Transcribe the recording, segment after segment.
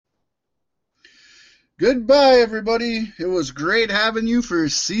Goodbye, everybody. It was great having you for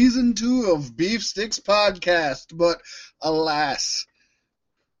season 2 of Beef Sticks Podcast, but alas,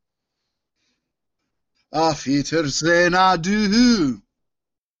 auf Wiedersehen, adieu.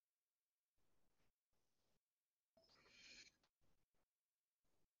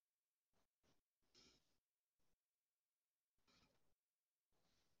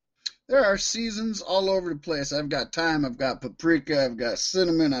 There are seasons all over the place. I've got thyme, I've got paprika, I've got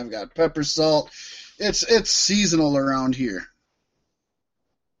cinnamon, I've got pepper salt. It's seasonal around here.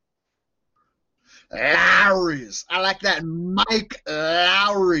 Lowry's. I like that Mike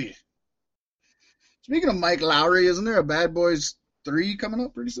Lowry. Speaking of Mike Lowry, isn't there a Bad Boys 3 coming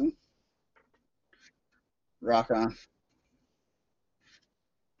up pretty soon? Rock on.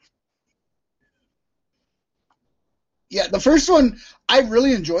 Yeah, the first one, I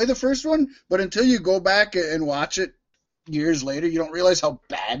really enjoy the first one, but until you go back and watch it years later, you don't realize how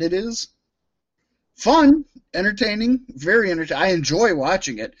bad it is. Fun, entertaining, very entertaining. I enjoy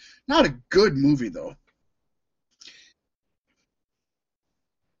watching it. Not a good movie, though.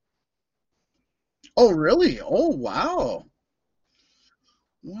 Oh, really? Oh, wow.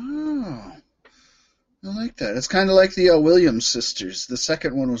 Wow. I like that. It's kind of like the Williams sisters. The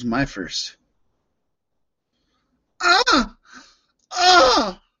second one was my first. Ah!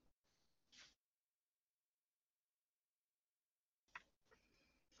 Ah!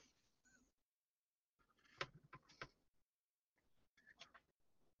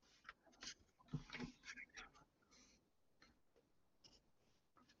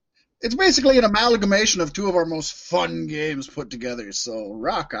 It's basically an amalgamation of two of our most fun games put together, so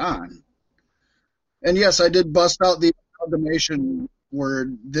rock on. And yes, I did bust out the amalgamation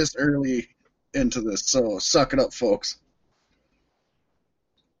word this early into this, so suck it up, folks.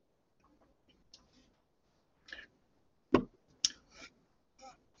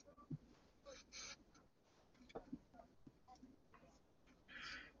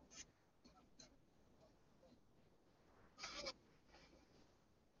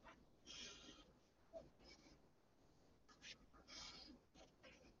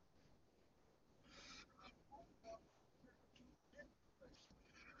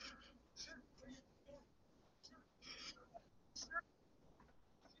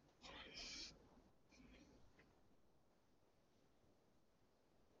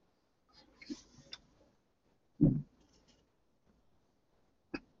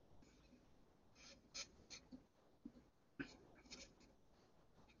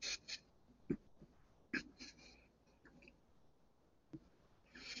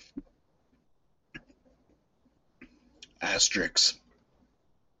 Asterix.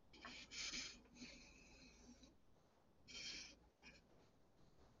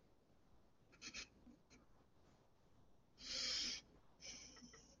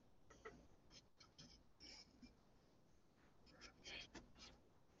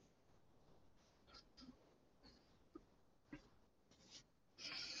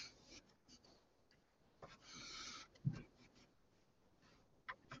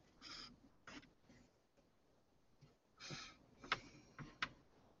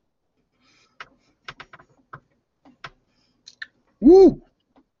 Woo!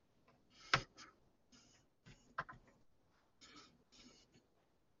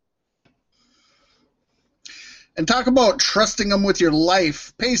 And talk about trusting them with your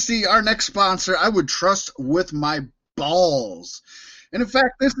life. Pacey, our next sponsor, I would trust with my balls. And in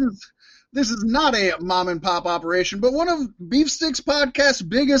fact, this is not a mom and pop operation, but one of Beef Sticks Podcast's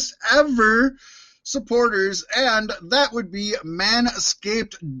biggest ever supporters, and that would be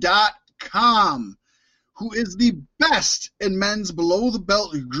manscaped.com, who is the best in men's below the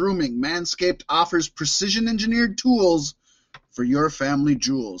belt grooming. Manscaped offers precision engineered tools for your family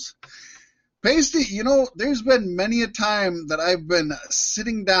jewels. Pasty, there's been many a time that I've been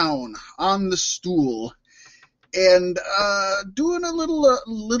sitting down on the stool and doing a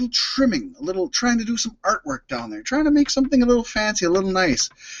little trimming, trying to do some artwork down there, trying to make something a little fancy, a little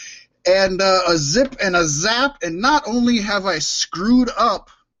nice, and a zip and a zap, and not only have I screwed up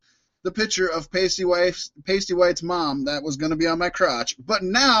the picture of Pasty White's mom that was going to be on my crotch, but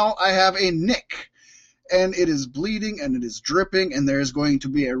now I have a nick, and it is bleeding, and it is dripping, and there is going to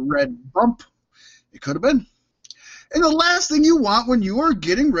be a red bump. It could have been. And the last thing you want when you are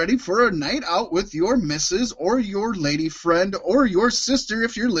getting ready for a night out with your missus or your lady friend or your sister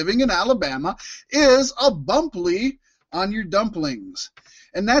if you're living in Alabama is a bumply on your dumplings.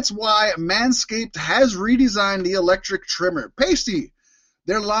 And that's why Manscaped has redesigned the electric trimmer. Pasty,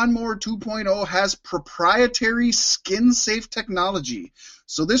 their Lawnmower 2.0 has proprietary skin-safe technology.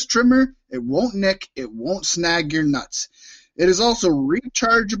 So this trimmer, it won't nick, it won't snag your nuts. It is also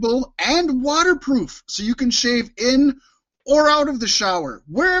rechargeable and waterproof, so you can shave in or out of the shower,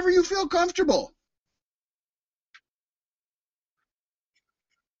 wherever you feel comfortable.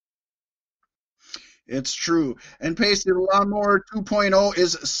 It's true. And Pasty, the Lawnmower 2.0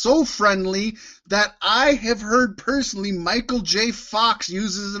 is so friendly that I have heard personally Michael J. Fox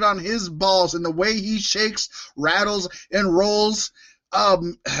uses it on his balls, and the way he shakes, rattles, and rolls.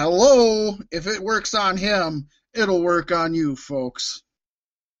 Hello, if it works on him, it'll work on you, folks.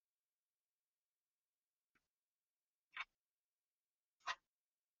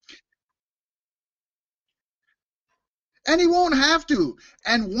 And he won't have to.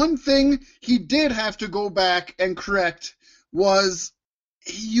 And one thing he did have to go back and correct was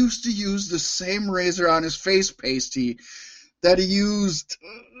he used to use the same razor on his face pasty that he used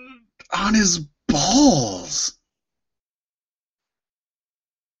on his balls.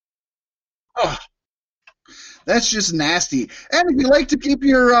 Oh, that's just nasty. And if you like to keep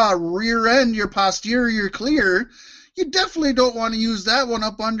your rear end, your posterior clear, you definitely don't want to use that one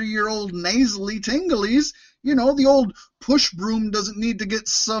up under your old nasally tinglies. You know, the old push broom doesn't need to get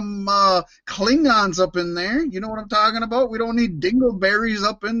some Klingons up in there. You know what I'm talking about? We don't need dingleberries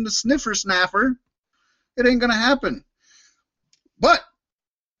up in the sniffer snapper. It ain't going to happen. But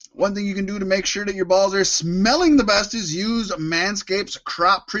one thing you can do to make sure that your balls are smelling the best is use Manscaped's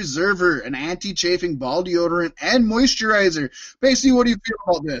Crop Preserver, an anti-chafing ball deodorant and moisturizer. Basically, what do you feel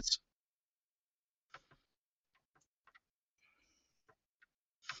about this?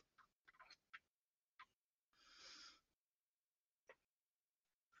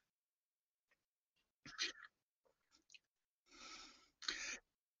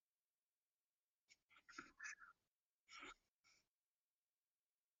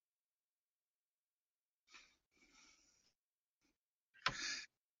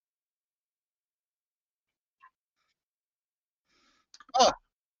 Oh,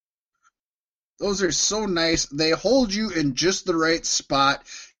 those are so nice. They hold you in just the right spot.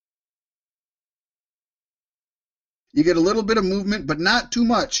 You get a little bit of movement, but not too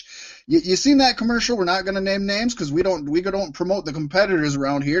much. You seen that commercial? We're not going to name names because we don't promote the competitors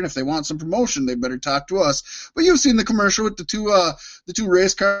around here. And if they want some promotion, they better talk to us. But you've seen the commercial with the two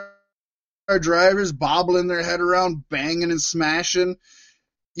race car drivers bobbling their head around, banging and smashing.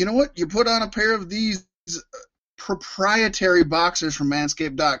 You know what? You put on a pair of these proprietary boxers from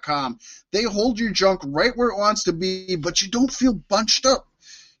Manscaped.com. They hold your junk right where it wants to be, but you don't feel bunched up.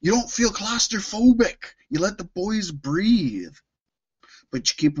 You don't feel claustrophobic. You let the boys breathe, but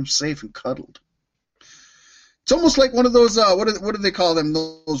you keep them safe and cuddled. It's almost like one of those, what do they call them?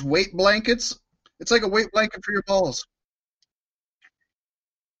 Those weight blankets? It's like a weight blanket for your balls.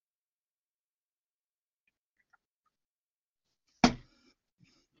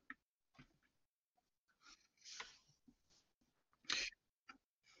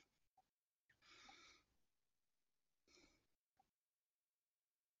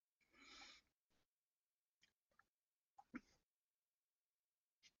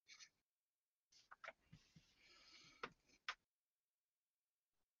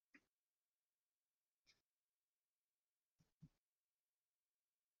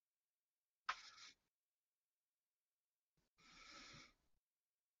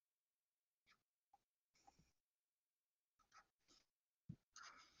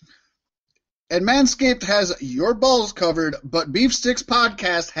 And Manscaped has your balls covered, but Beef Sticks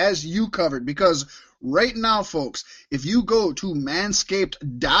Podcast has you covered because right now, folks, if you go to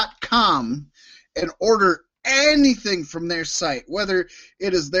manscaped.com and order anything from their site, whether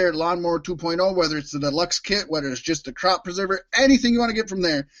it is their Lawnmower 2.0, whether it's the deluxe kit, whether it's just a crop preserver, anything you want to get from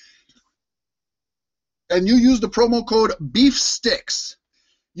there, and you use the promo code BEEFSTICKS,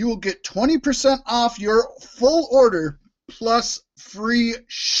 you will get 20% off your full order plus free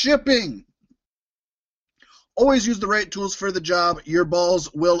shipping. Always use the right tools for the job. Your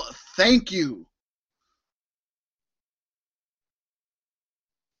balls will thank you.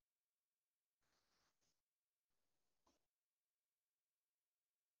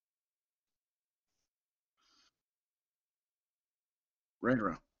 Right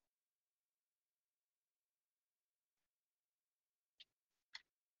around.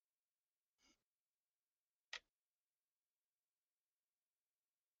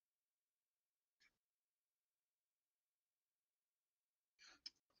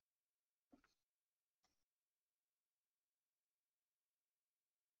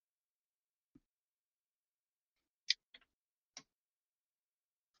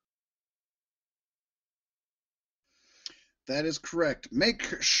 That is correct.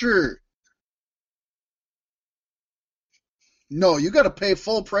 Make sure. No, you got to pay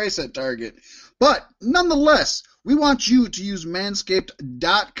full price at Target. But nonetheless, We want you to use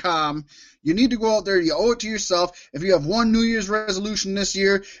manscaped.com. You need to go out there. You owe it to yourself. If you have one New Year's resolution this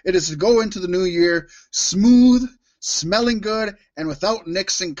year, it is to go into the new year smooth, smelling good, and without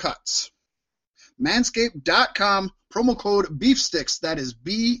nicks and cuts. Manscaped.com, promo code BEEFSTICKS. That is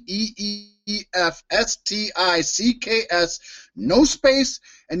BEEFSTICKS, no space,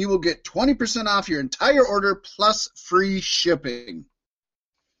 and you will get 20% off your entire order plus free shipping.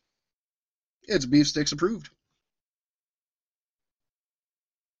 It's Beef Sticks approved.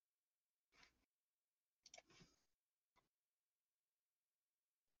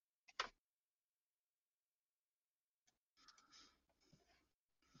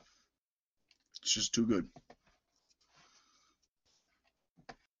 It's just too good.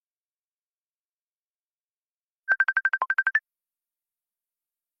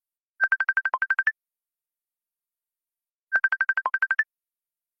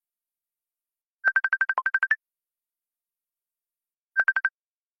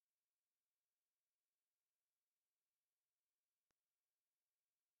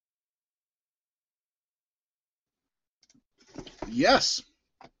 Yes.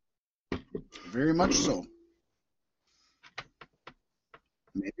 Very much so.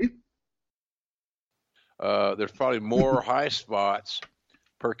 Maybe. There's probably more high spots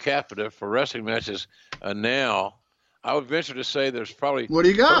per capita for wrestling matches now. I would venture to say there's probably What do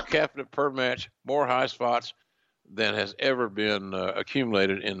you got? per capita per match more high spots than has ever been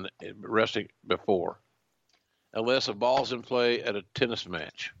accumulated in wrestling before, unless a ball's in play at a tennis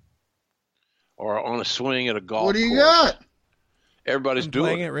match or on a swing at a golf course. What do you got? Everybody's I'm doing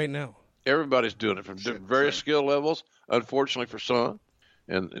playing it. Right now. Everybody's doing it from various skill levels, unfortunately for some.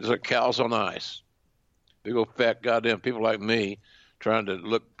 And it's like cows on ice. Big old fat goddamn people like me trying to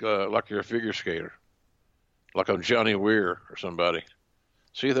look like you're a figure skater, like I'm Johnny Weir or somebody.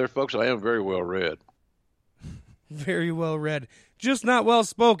 See there, folks, I am very well read. Very well read. Just not well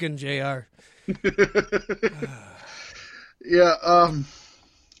spoken, JR. Yeah, a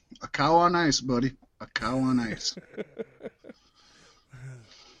cow on ice, buddy. A cow on ice.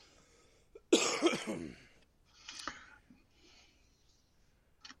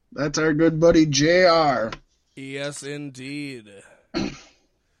 That's our good buddy JR. Yes, indeed.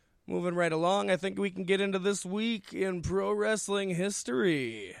 Moving right along, I think we can get into this week in pro wrestling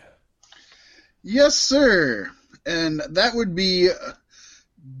history. Yes, sir. And that would be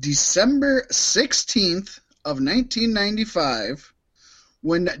December 16th of 1995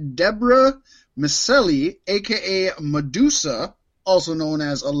 when Deborah Miceli, a.k.a. Medusa, also known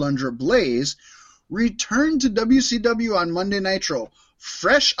as Alundra Blaze, returned to WCW on Monday Nitro,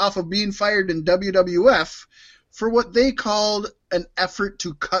 fresh off of being fired in WWF for what they called an effort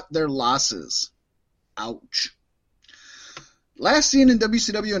to cut their losses. Ouch. Last seen in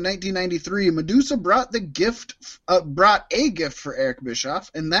WCW in 1993, Medusa brought a gift for Eric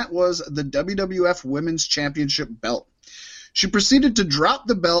Bischoff, and that was the WWF Women's Championship belt. She proceeded to drop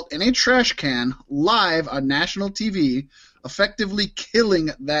the belt in a trash can live on national TV, effectively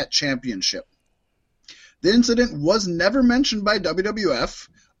killing that championship. The incident was never mentioned by WWF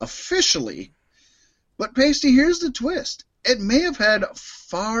officially, but Pasty, here's the twist. It may have had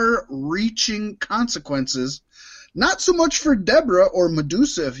far-reaching consequences, not so much for Deborah or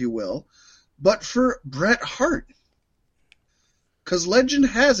Medusa, if you will, but for Bret Hart. Because legend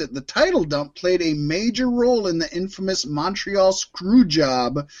has it, the title dump played a major role in the infamous Montreal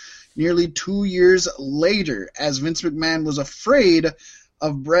Screwjob nearly 2 years later, as Vince McMahon was afraid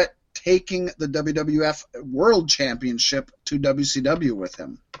of Bret taking the WWF World Championship to WCW with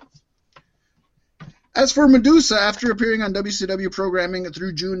him. As for Medusa, after appearing on WCW programming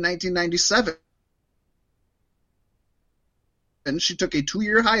through June 1997, she took a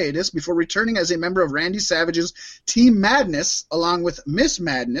 2-year hiatus before returning as a member of Randy Savage's Team Madness, along with Miss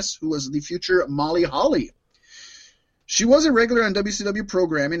Madness, who was the future Molly Holly. She was a regular on WCW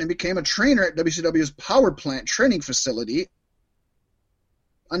programming and became a trainer at WCW's Power Plant training facility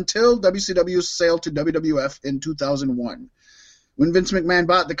until WCW's sale to WWF in 2001. When Vince McMahon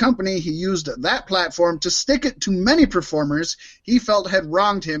bought the company, he used that platform to stick it to many performers he felt had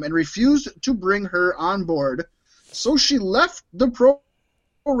wronged him and refused to bring her on board. So she left the pro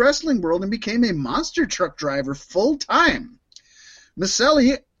wrestling world and became a monster truck driver full-time.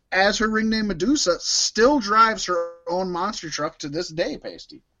 Miceli, as her ring name Medusa, still drives her own monster truck to this day,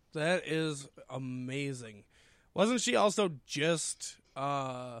 Pasty. That is amazing. Wasn't she also just,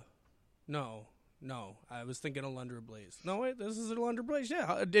 No, I was thinking Alundra Blaze. No, wait, this is Alundra Blaze,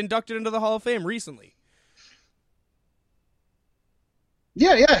 yeah. Inducted into the Hall of Fame recently.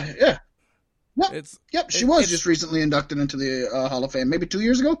 Yeah. Yep, she was just recently inducted into the Hall of Fame, maybe 2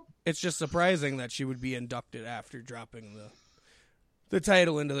 years ago. it's just surprising that she would be inducted after dropping the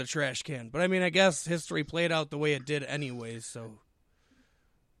title into the trash can. But I mean, I guess history played out the way it did anyways, so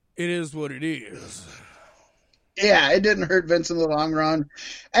it is what it is. Yeah, it didn't hurt Vince in the long run.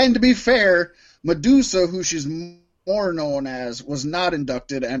 And to be fair, Medusa, who she's more known as, was not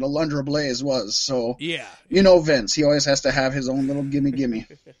inducted, and Alundra Blaze was. So, yeah, you know Vince. He always has to have his own little gimme.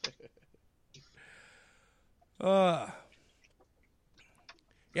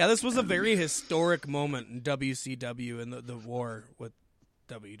 Yeah, this was a very historic moment in WCW and the war with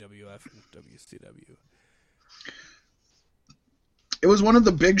WWF and WCW. It was one of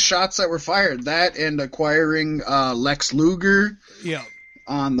the big shots that were fired. That and acquiring Lex Luger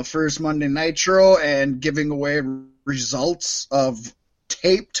on the first Monday Nitro and giving away results of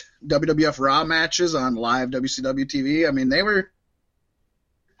taped WWF Raw matches on live WCW TV. I mean, they were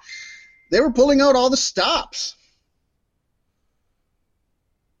pulling out all the stops.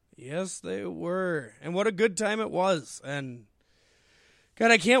 Yes, they were. And what a good time it was. And God,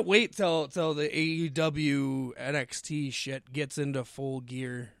 I can't wait till the AEW NXT shit gets into full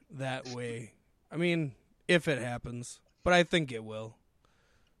gear that way. I mean, if it happens, but I think it will.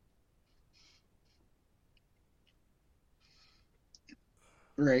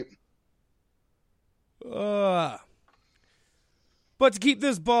 Right. But to keep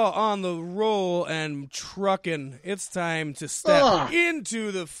this ball on the roll and trucking, it's time to step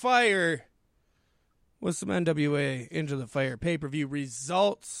into the fire with some NWA Into the Fire pay-per-view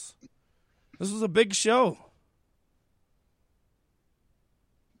results. This was a big show.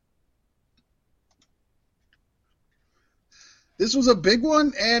 This was a big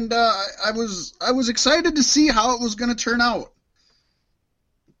one, and I was excited to see how it was going to turn out.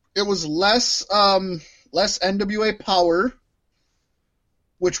 It was less NWA power,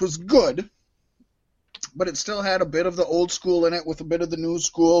 which was good, but it still had a bit of the old school in it with a bit of the new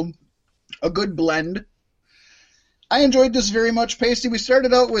school, a good blend. I enjoyed this very much, Pasty. We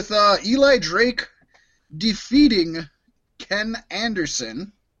started out with Eli Drake defeating Ken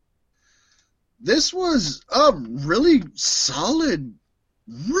Anderson. This was a really solid,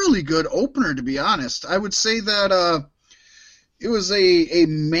 really good opener, to be honest. I would say that it was a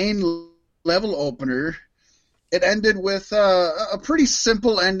main level opener. It ended with a pretty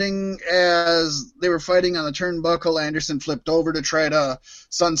simple ending as they were fighting on the turnbuckle. Anderson flipped over to try to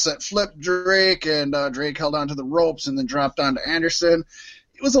sunset flip Drake, and Drake held onto the ropes and then dropped onto Anderson.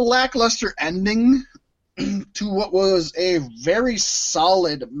 It was a lackluster ending to what was a very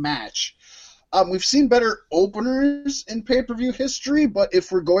solid match. We've seen better openers in pay-per-view history, but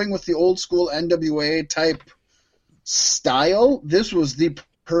if we're going with the old school NWA type style, this was the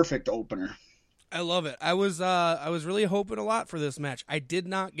perfect opener. I love it. I was really hoping a lot for this match. I did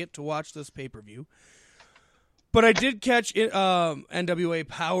not get to watch this pay-per-view, but I did catch NWA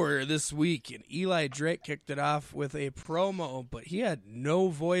Power this week, and Eli Drake kicked it off with a promo, but he had no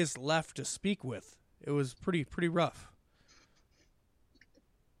voice left to speak with. It was pretty rough.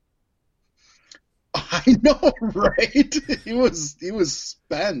 I know, right? He was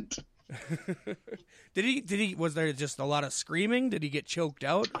spent. Did he? Was there just a lot of screaming? Did he get choked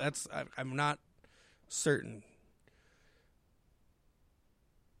out? I'm not certain.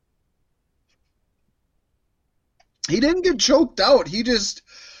 He didn't get choked out. He just,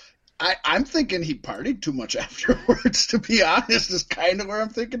 I'm thinking he partied too much afterwards, to be honest, is kind of where I'm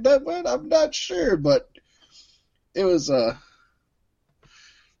thinking that went. I'm not sure, but it was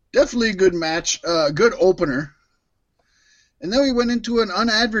definitely a good match, good opener. And then we went into an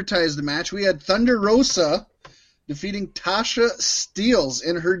unadvertised match. We had Thunder Rosa defeating Tasha Steelz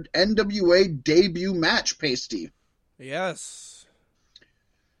in her NWA debut match, Pasty. Yes.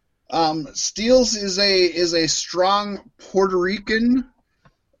 Steelz is a strong Puerto Rican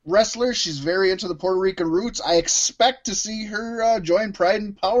wrestler. She's very into the Puerto Rican roots. I expect to see her join Pride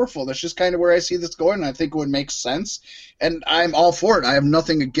and Powerful. That's just kind of where I see this going, and I think it would make sense. And I'm all for it. I have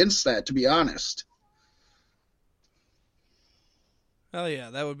nothing against that, to be honest. Hell yeah,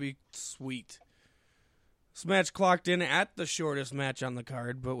 that would be sweet. This match clocked in at the shortest match on the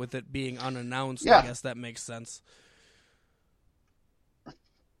card, but with it being unannounced, yeah. I guess that makes sense.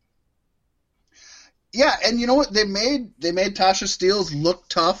 Yeah, and you know what? They made Tasha Steelz look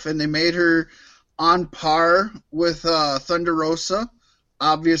tough, and they made her on par with Thunder Rosa,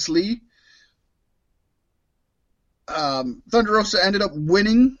 obviously. Thunder Rosa ended up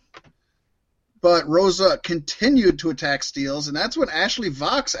winning, but Rosa continued to attack Steelz, and that's when Ashley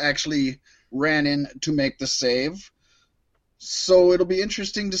Vox actually ran in to make the save. So it'll be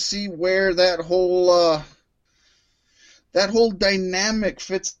interesting to see where that whole dynamic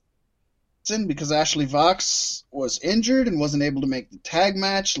fits because Ashley Vox was injured and wasn't able to make the tag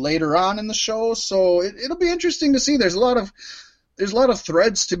match later on in the show. So it'll be interesting to see. There's a lot of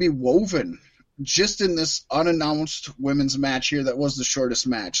threads to be woven just in this unannounced women's match here that was the shortest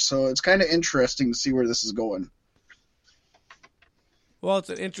match. So it's kind of interesting to see where this is going. Well, it's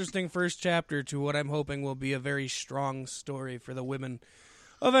an interesting first chapter to what I'm hoping will be a very strong story for the women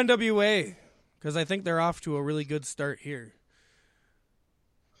of NWA, because I think they're off to a really good start here.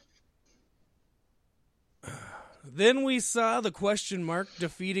 Then we saw the question mark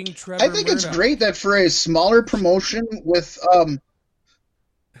defeating Trevor I think Murdoch. It's great that for a smaller promotion with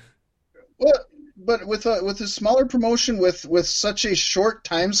with a smaller promotion with such a short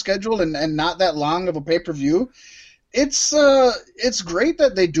time schedule and not that long of a pay-per-view, it's great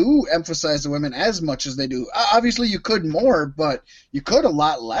that they do emphasize the women as much as they do. Obviously, you could more, but you could a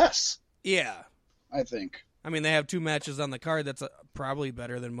lot less. Yeah. I think. I mean, they have 2 matches on the card. That's probably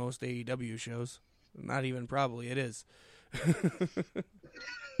better than most AEW shows. Not even probably, it is.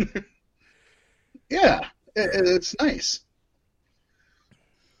 Yeah, it's nice.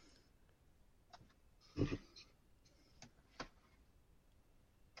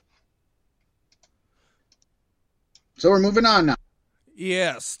 So we're moving on now.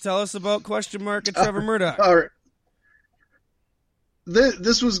 Yes, tell us about question mark and Trevor Murdoch. All right.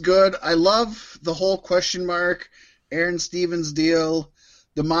 This was good. I love the whole question mark, Aaron Stevens deal,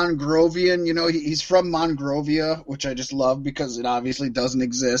 the Mongrovian. You know, he's from Monrovia, which I just love because it obviously doesn't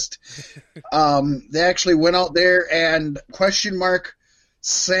exist. They actually went out there and question mark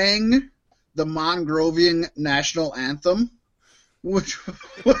sang the Mongrovian national anthem, which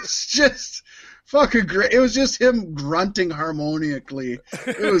was just fucking great. It was just him grunting harmonically.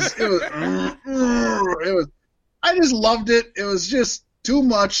 It was. I just loved it. It was just too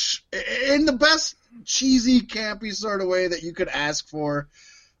much in the best cheesy, campy sort of way that you could ask for.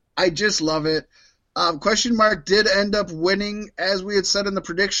 I just love it. Question mark did end up winning, as we had said in the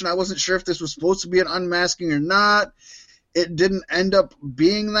prediction. I wasn't sure if this was supposed to be an unmasking or not. It didn't end up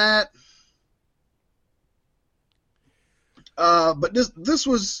being that. But this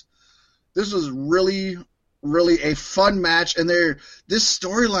was really, really a fun match, and this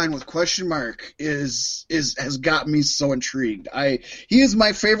storyline with question mark has got me so intrigued. He is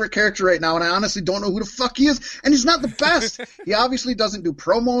my favorite character right now, and I honestly don't know who the fuck he is, and he's not the best. He obviously doesn't do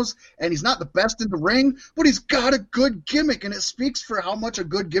promos, and he's not the best in the ring, but he's got a good gimmick, and it speaks for how much a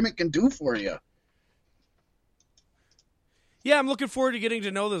good gimmick can do for you. Yeah, I'm looking forward to getting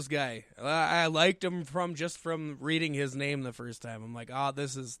to know this guy. I liked him from reading his name the first time. I'm like,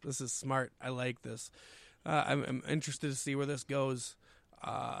 this is smart. I like this. I'm interested to see where this goes.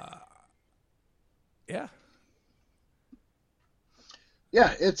 Yeah.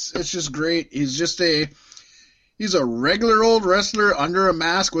 Yeah, it's just great. He's a regular old wrestler under a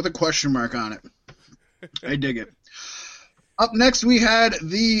mask with a question mark on it. I dig it. Up next, we had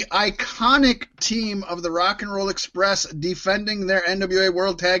the iconic team of the Rock and Roll Express defending their NWA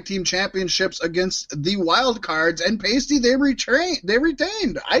World Tag Team Championships against the Wild Cards, and Pasty, they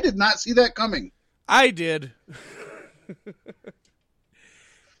retained. I did not see that coming. I did.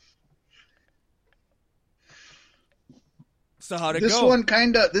 So how'd it go? This one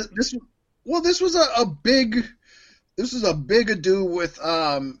kind of this was a big ado with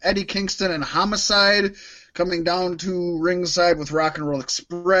Eddie Kingston and Homicide coming down to ringside with Rock and Roll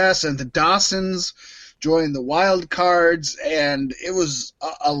Express, and the Dawsons joined the Wild Cards, and it was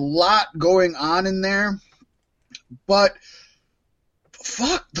a lot going on in there. But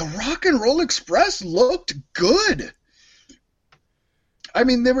fuck, the Rock and Roll Express looked good. I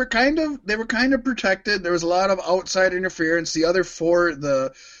mean, they were kind of protected. There was a lot of outside interference. The other four,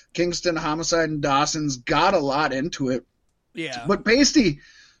 the Kingston, Homicide, and Dawsons, got a lot into it. Yeah. But Pasty,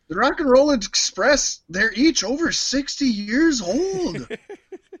 the Rock and Roll Express, they're each over 60 years old.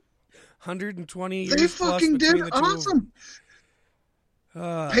 120 years. They fucking did awesome.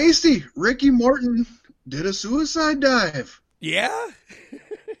 Pasty, Ricky Morton did a suicide dive. Yeah?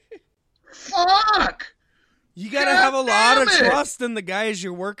 Fuck! You gotta have a lot of trust in the guys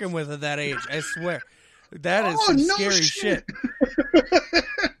you're working with at that age, I swear. That is some scary shit.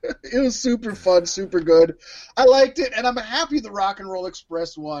 It was super fun, super good. I liked it, and I'm happy the Rock and Roll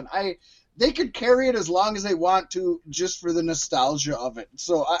Express won. They could carry it as long as they want to, just for the nostalgia of it.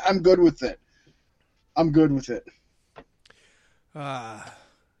 So I'm good with it.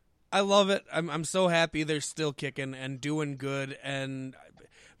 I love it. I'm so happy they're still kicking and doing good, and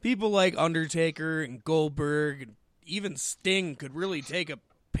people like Undertaker and Goldberg and even Sting could really take a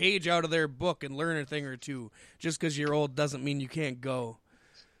page out of their book and learn a thing or two. Just because you're old doesn't mean you can't go.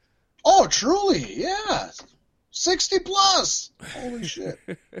 Oh, truly, yeah. 60 plus. Holy shit.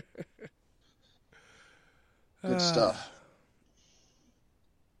 Good stuff.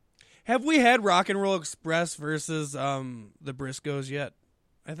 Have we had Rock and Roll Express versus the Briscoes yet?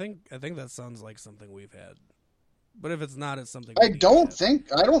 I think that sounds like something we've had. But if it's not, it's something I don't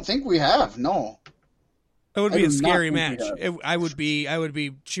think we have. No. It would be a scary match. I would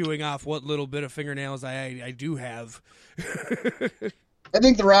be chewing off what little bit of fingernails I do have. I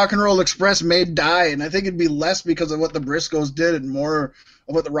think the Rock and Roll Express may die, and I think it'd be less because of what the Briscoes did and more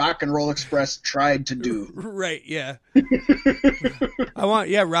of what the Rock and Roll Express tried to do. Right, yeah. I want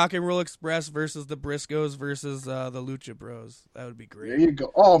Rock and Roll Express versus the Briscoes versus the Lucha Bros. That would be great. There you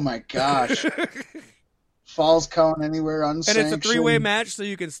go. Oh my gosh. Falls count anywhere unsanctioned. And it's a 3-way match, so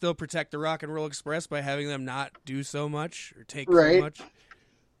you can still protect the Rock and Roll Express by having them not do so much or take so much.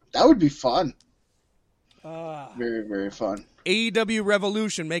 That would be fun. Very, very fun. AEW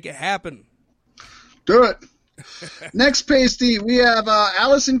Revolution, make it happen. Do it. Next, Pasty, we have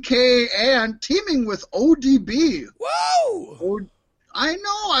Allison Kay and teaming with ODB. Whoa! I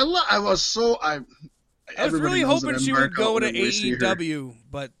know. I was really hoping she would go to AEW,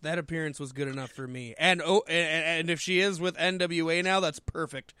 but that appearance was good enough for me. And if she is with NWA now, that's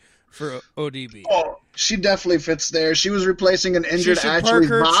perfect for ODB. Oh, she definitely fits there. She was replacing an injured Ashley Vox. She should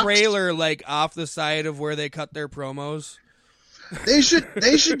park her trailer like off the side of where they cut their promos. She should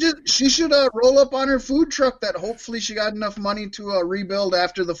roll up on her food truck that hopefully she got enough money to rebuild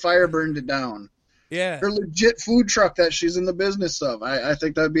after the fire burned it down. Yeah. Her legit food truck that she's in the business of. I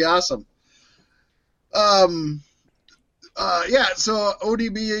think that'd be awesome. So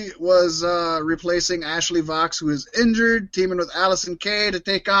ODB was replacing Ashley Vox, who is injured, teaming with Allison Kay to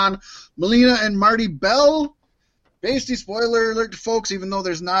take on Melina and Marty Bell. Basically, spoiler alert, folks, even though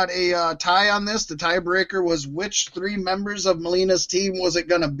there's not a tie on this, the tiebreaker was which 3 members of Melina's team was it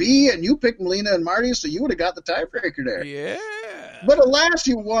going to be, and you picked Melina and Marty, so you would have got the tiebreaker there. Yeah. But alas,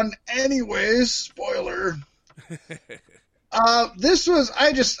 you won anyways. Spoiler. This was,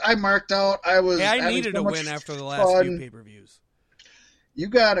 I marked out. I needed a win after the last few pay-per-views. You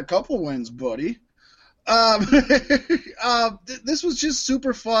got a couple wins, buddy. This was just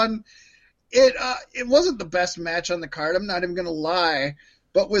super fun. It wasn't the best match on the card, I'm not even going to lie.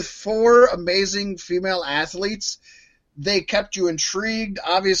 But with 4 amazing female athletes, they kept you intrigued.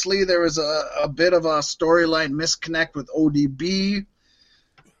 Obviously, there was a bit of a storyline misconnect with ODB.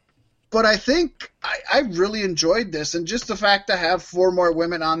 But I think I really enjoyed this. And just the fact to have 4 more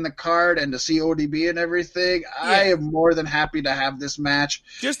women on the card and to see ODB and everything, yeah. I am more than happy to have this match.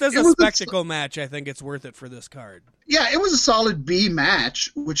 Just as a spectacle match, I think it's worth it for this card. Yeah, it was a solid B match,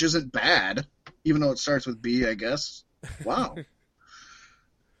 which isn't bad, even though it starts with B, I guess. Wow.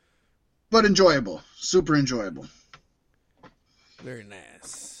 But enjoyable. Super enjoyable. Very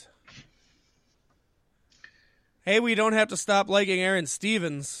nice. Hey, we don't have to stop liking Aaron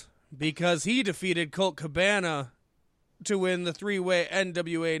Stevens, because he defeated Colt Cabana to win the 3-way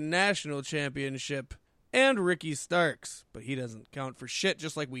NWA National Championship and Ricky Starks. But he doesn't count for shit,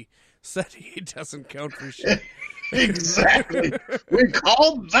 just like we said he doesn't count for shit. Exactly. We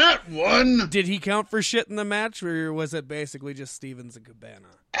called that one. Did he count for shit in the match, or was it basically just Stevens and Cabana?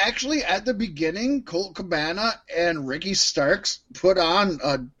 Actually, at the beginning, Colt Cabana and Ricky Starks put on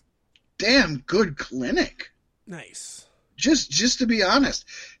a damn good clinic. Nice. Just to be honest.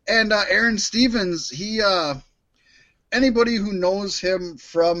 And Aaron Stevens, he anybody who knows him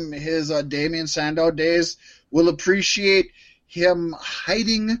from his Damien Sandow days will appreciate him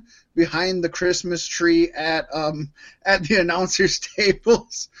hiding behind the Christmas tree at the announcers'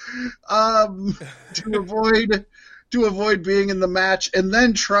 tables to avoid being in the match, and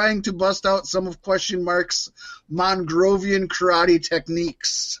then trying to bust out some of Question Mark's Mongrovian karate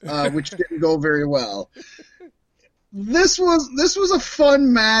techniques, which didn't go very well. This was a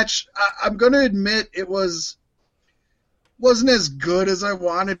fun match. I'm going to admit it wasn't as good as I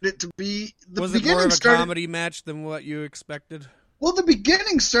wanted it to be. Was it more of a comedy match than what you expected? Well, the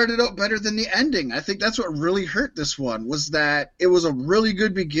beginning started out better than the ending. I think that's what really hurt this one, was that it was a really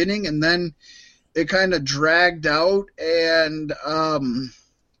good beginning, and then it kind of dragged out, and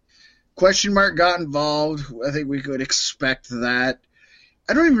Question Mark got involved. I think we could expect that.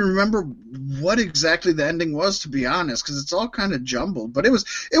 I don't even remember what exactly the ending was, to be honest, because it's all kind of jumbled. But it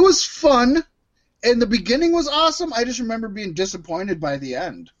was fun, and the beginning was awesome. I just remember being disappointed by the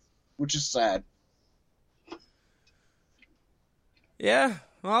end, which is sad. Yeah,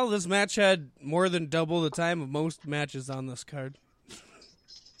 well, this match had more than double the time of most matches on this card.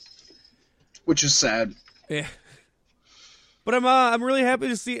 Which is sad. Yeah. But I'm really happy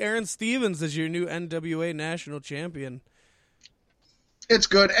to see Aaron Stevens as your new NWA National Champion. It's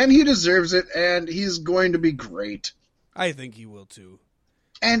good, and he deserves it, and he's going to be great. I think he will, too.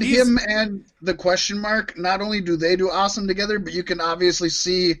 And him and the question mark, not only do they do awesome together, but you can obviously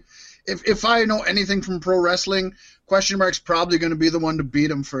see, if I know anything from pro wrestling, question mark's probably going to be the one to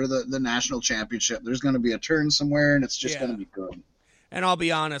beat him for the national championship. There's going to be a turn somewhere, and it's just going to be good. And I'll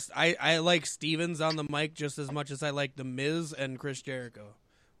be honest, I like Stevens on the mic just as much as I like The Miz and Chris Jericho.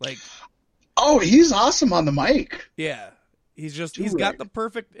 Like, oh, he's awesome on the mic. Yeah. He's got the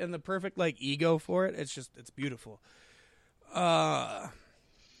perfect like ego for it. It's beautiful.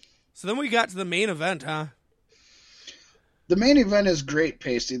 So then we got to the main event, huh? The main event is great,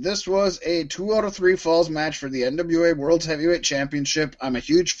 Pasty. This was a 2 out of 3 falls match for the NWA World Heavyweight Championship. I'm a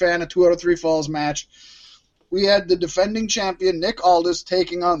huge fan of 2 out of 3 falls match. We had the defending champion Nick Aldis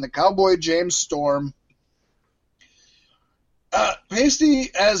taking on the Cowboy James Storm. Pasty,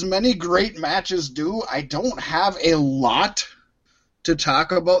 as many great matches do, I don't have a lot to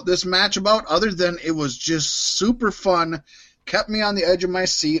talk about this match about, other than it was just super fun, kept me on the edge of my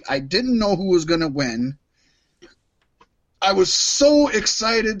seat. I didn't know who was going to win. I was so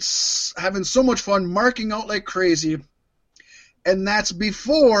excited, having so much fun, marking out like crazy. And that's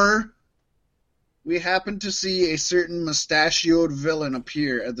before we happened to see a certain mustachioed villain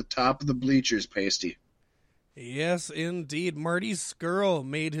appear at the top of the bleachers, Pasty. Yes, indeed. Marty Scurll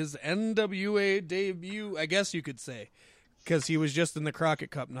made his NWA debut, I guess you could say, because he was just in the Crockett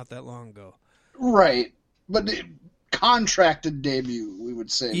Cup not that long ago. Right. But contracted debut, we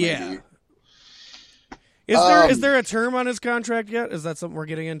would say. Yeah. Maybe. Is there a term on his contract yet? Is that something we're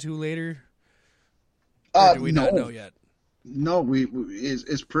getting into later? Or do we not know yet? No,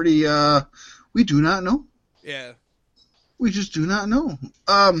 it's pretty, we do not know. Yeah. We just do not know.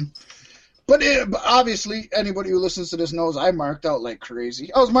 But obviously, anybody who listens to this knows I marked out like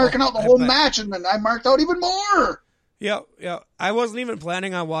crazy. I was marking out the whole match, and then I marked out even more. Yeah. I wasn't even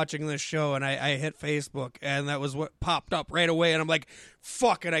planning on watching this show, and I hit Facebook, and that was what popped up right away, and I'm like,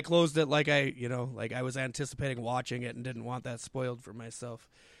 fuck, and I closed it like I was anticipating watching it and didn't want that spoiled for myself.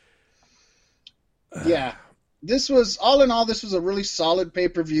 Yeah. This was, all in all, this was a really solid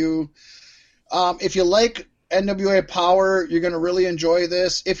pay-per-view. If you like NWA Power, you're going to really enjoy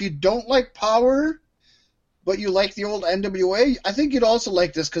this. If you don't like Power, but you like the old NWA, I think you'd also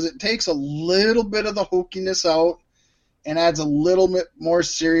like this because it takes a little bit of the hokiness out and adds a little bit more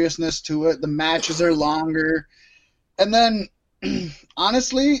seriousness to it. The matches are longer. And then,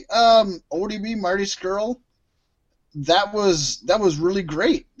 honestly, ODB, Marty Scurll, that was really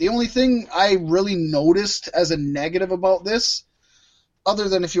great. The only thing I really noticed as a negative about this, other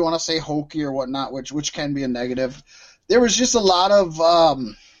than if you want to say hokey or whatnot, which can be a negative, there was just a lot of what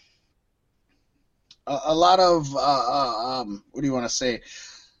do you want to say?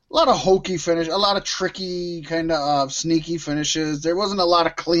 A lot of hokey finish, a lot of tricky kind of sneaky finishes. There wasn't a lot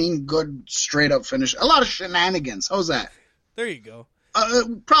of clean, good, straight up finish. A lot of shenanigans. How's that? There you go.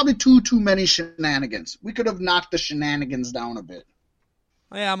 Probably too many shenanigans. We could have knocked the shenanigans down a bit.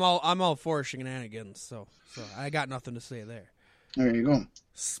 Yeah, I'm all for shenanigans, so I got nothing to say there. There you go.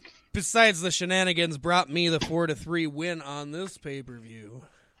 Besides, the shenanigans brought me the 4-3 win on this pay-per-view.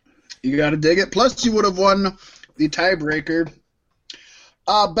 You got to dig it. Plus, you would have won the tiebreaker.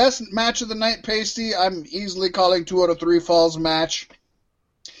 Best match of the night, Pasty. I'm easily calling 2 out of 3 falls match.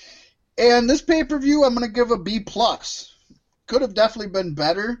 And this pay-per-view, I'm going to give a B+. Could have definitely been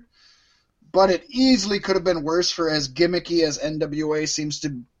better, but it easily could have been worse for as gimmicky as NWA seems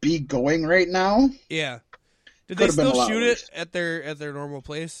to be going right now. Yeah. Did they still shoot it at their normal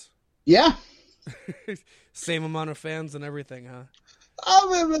place? Yeah. Same amount of fans and everything, huh? A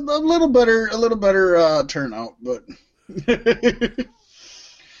little better turnout, but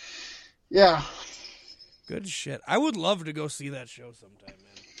yeah. Good shit. I would love to go see that show sometime,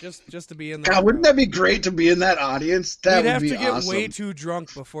 man. Just to be in there. God, wouldn't that be great to be in that audience? That would be awesome. We'd have to get way too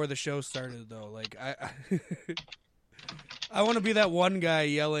drunk before the show started, though. Like I want to be that one guy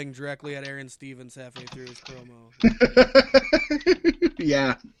yelling directly at Aaron Stevens halfway through his promo.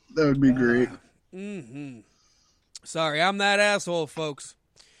 Yeah, that would be great. Sorry, I'm that asshole, folks.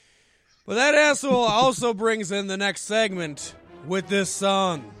 But that asshole also brings in the next segment with this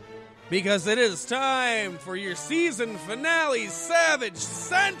song. Because it is time for your season finale, Savage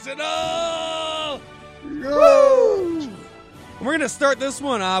Sentinel! Woo! And we're going to start this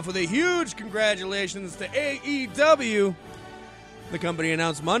one off with a huge congratulations to AEW. The company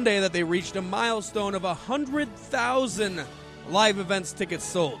announced Monday that they reached a milestone of 100,000 live events tickets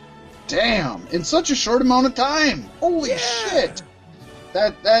sold. Damn, in such a short amount of time. Holy shit.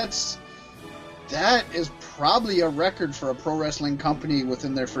 That is probably a record for a pro wrestling company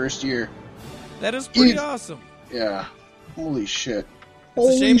within their first year. That is pretty awesome. Yeah. Holy shit.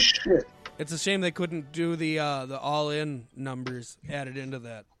 It's It's a shame they couldn't do the all-in numbers added into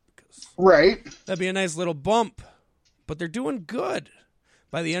that. Right. That'd be a nice little bump. But they're doing good.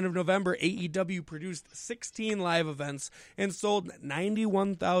 By the end of November, AEW produced 16 live events and sold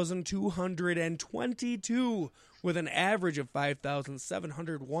 91,222 with an average of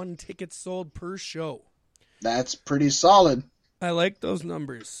 5,701 tickets sold per show. That's pretty solid. I like those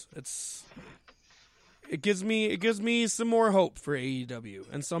numbers. It gives me some more hope for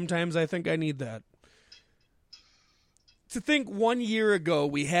AEW, and sometimes I think I need that. To think 1 year ago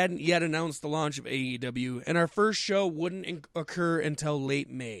we hadn't yet announced the launch of AEW, and our first show wouldn't occur until late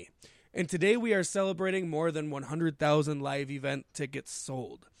May. And today we are celebrating more than 100,000 live event tickets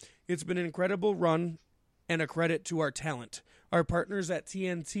sold. It's been an incredible run and a credit to our talent, our partners at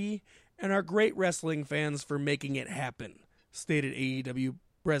TNT, and our great wrestling fans for making it happen, stated AEW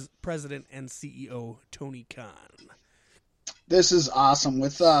President and CEO Tony Khan. This is awesome.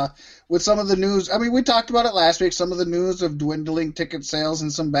 With some of the news, I mean, we talked about it last week, some of the news of dwindling ticket sales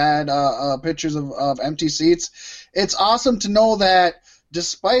and some bad pictures of empty seats. It's awesome to know that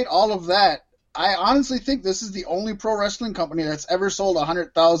despite all of that, I honestly think this is the only pro wrestling company that's ever sold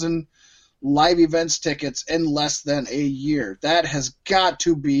 100,000 live events tickets in less than a year. That has got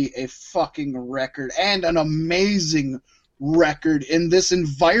to be a fucking record, and an amazing record in this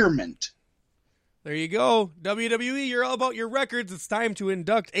environment. There you go. WWE, you're all about your records. It's time to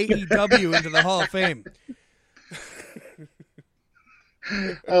induct AEW into the Hall of Fame.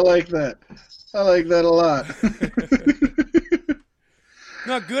 I like that. I like that a lot.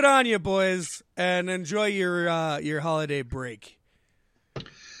 No, good on you, boys, and enjoy your holiday break.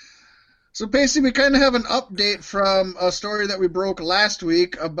 So basically, we kind of have an update from a story that we broke last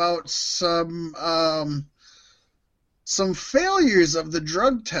week about some failures of the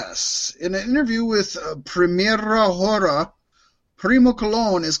drug tests. In an interview with Primera Hora, Primo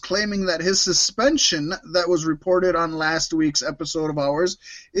Colon is claiming that his suspension that was reported on last week's episode of ours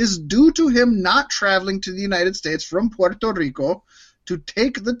is due to him not traveling to the United States from Puerto Rico to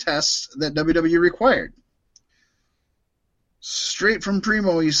take the tests that WWE required. Straight from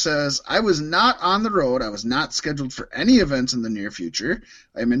Primo, he says, I was not on the road. I was not scheduled for any events in the near future.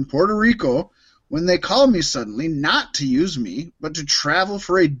 I'm in Puerto Rico when they called me suddenly not to use me, but to travel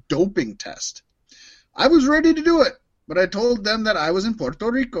for a doping test. I was ready to do it, but I told them that I was in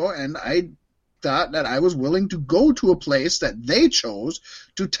Puerto Rico, and I thought that I was willing to go to a place that they chose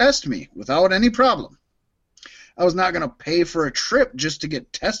to test me without any problem. I was not going to pay for a trip just to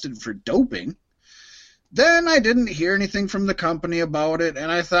get tested for doping. Then I didn't hear anything from the company about it, and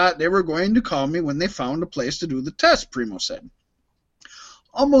I thought they were going to call me when they found a place to do the test, Primo said.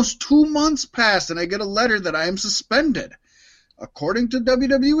 Almost 2 months passed, and I get a letter that I am suspended, according to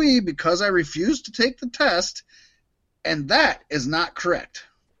WWE, because I refused to take the test, and that is not correct.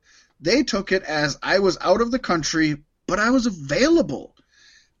 They took it as I was out of the country, but I was available.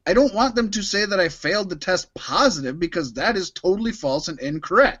 I don't want them to say that I failed the test positive, because that is totally false and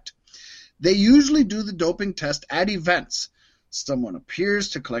incorrect. They usually do the doping test at events. Someone appears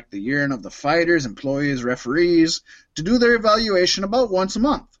to collect the urine of the fighters, employees, referees, to do their evaluation about once a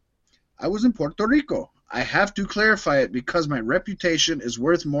month. I was in Puerto Rico. I have to clarify it because my reputation is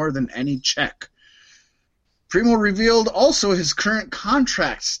worth more than any check. Primo revealed also his current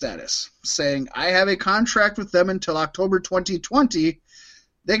contract status, saying, I have a contract with them until October 2020.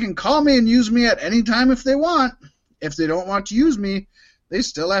 They can call me and use me at any time if they want. If they don't want to use me, they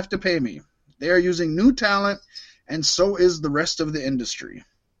still have to pay me. They are using new talent, and so is the rest of the industry.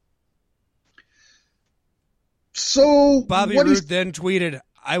 So Bobby Roode then tweeted,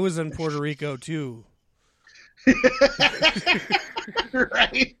 I was in Puerto Rico too.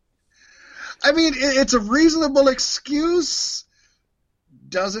 Right? I mean, it's a reasonable excuse.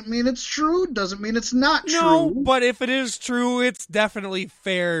 Doesn't mean it's true. Doesn't mean it's not true. No, but if it is true, it's definitely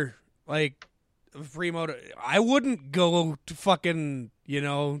fair. Like, Primo, I wouldn't go to fucking,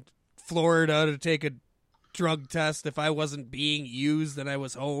 Florida to take a drug test if I wasn't being used and I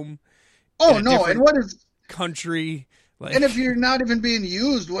was home. Oh, no, and what is... country... Like, and if you're not even being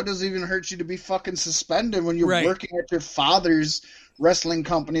used, what does it even hurt you to be fucking suspended when you're working at your father's wrestling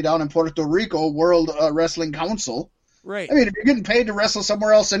company down in Puerto Rico, World Wrestling Council? Right. I mean, if you're getting paid to wrestle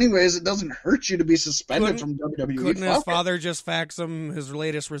somewhere else anyways, it doesn't hurt you to be suspended from WWE. Couldn't his father just fax him his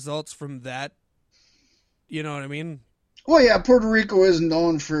latest results from that? You know what I mean? Well, yeah, Puerto Rico is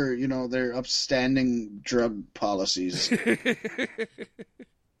known for, their upstanding drug policies.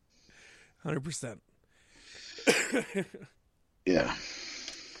 100%. Yeah.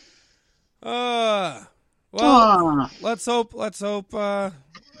 Well, let's hope.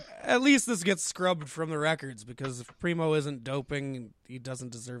 At least this gets scrubbed from the records, because if Primo isn't doping, he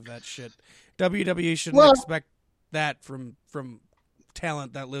doesn't deserve that shit. WWE shouldn't expect that from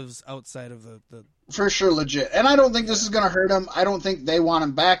talent that lives outside of the. For sure, legit. And I don't think this is going to hurt him. I don't think they want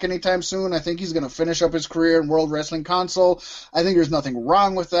him back anytime soon. I think he's going to finish up his career in World Wrestling Console. I think there's nothing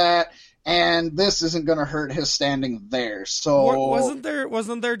wrong with that. And this isn't going to hurt his standing there. So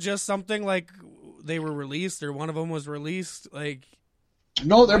wasn't there just something like they were released, or one of them was released? Like,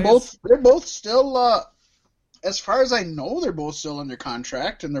 no, they're both still. As far as I know, they're both still under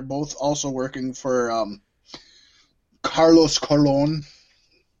contract, and they're both also working for Carlos Colon.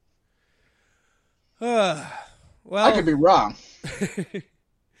 Well, I could be wrong.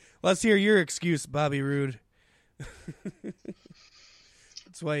 Let's hear your excuse, Bobby Roode.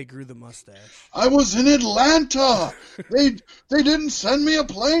 That's why he grew the mustache. I was in Atlanta. They didn't send me a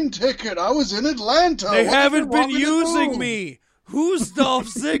plane ticket. I was in Atlanta. They haven't been using me. Who's Dolph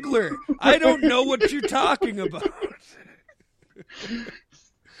Ziggler? I don't know what you're talking about.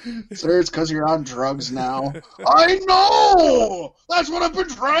 Sir, it's because you're on drugs now. I know! That's what I've been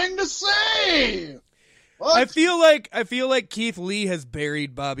trying to say! What? I feel like Keith Lee has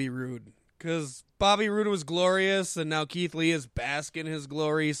buried Bobby Roode, because Bobby Roode was glorious, and now Keith Lee is basking his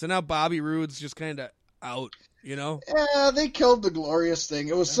glory, so now Bobby Roode's just kind of out, you know? Yeah, they killed the glorious thing.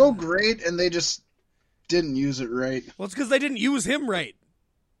 It was so great, and they just didn't use it right. Well, it's because they didn't use him right.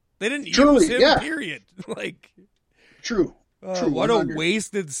 They didn't use him, period. Like, True. What 100. A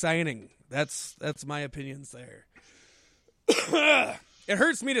wasted signing. That's my opinions there. It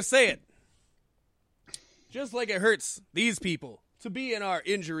hurts me to say it. Just like it hurts these people to be in our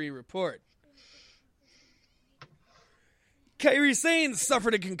injury report. Kairi Sane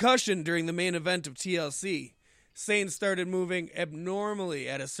suffered a concussion during the main event of TLC. Sane started moving abnormally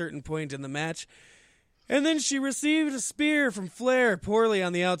at a certain point in the match, and then she received a spear from Flair poorly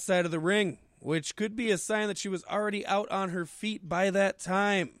on the outside of the ring, which could be a sign that she was already out on her feet by that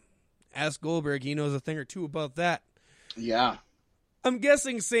time. Ask Goldberg, he knows a thing or two about that. Yeah. I'm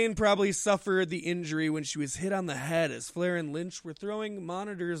guessing Sane probably suffered the injury when she was hit on the head as Flair and Lynch were throwing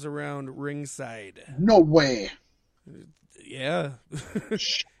monitors around ringside. No way. Yeah.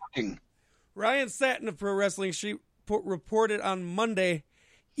 Shocking. Ryan Satin of Pro Wrestling Sheet reported on Monday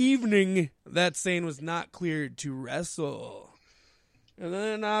evening that Sane was not cleared to wrestle. And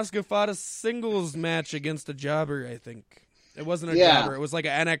then Asuka fought a singles match against a jobber, I think. It wasn't a jobber. It was like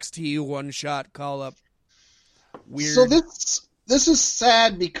an NXT one-shot call-up. Weird. So this is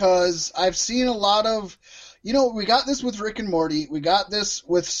sad because I've seen a lot of... You know, we got this with Rick and Morty. We got this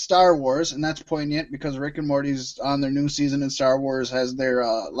with Star Wars, and that's poignant because Rick and Morty's on their new season, and Star Wars has their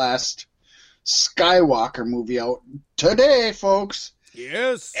last Skywalker movie out today, folks.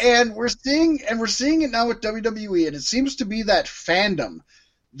 Yes. And we're seeing it now with WWE, and it seems to be that fandom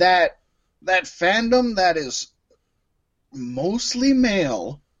that is mostly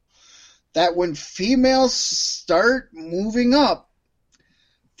male, that when females start moving up,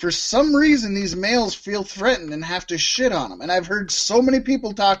 for some reason these males feel threatened and have to shit on them. And I've heard so many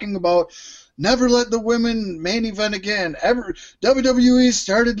people talking about never let the women main event again. WWE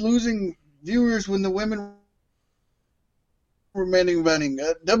started losing viewers when the women were main eventing.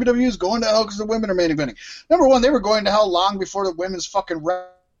 WWE is going to hell because the women are main eventing. Number one, they were going to hell long before the women's fucking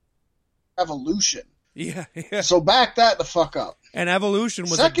revolution. Yeah. So back that the fuck up. And Evolution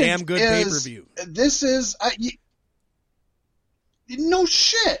was a damn good pay-per-view. This is... no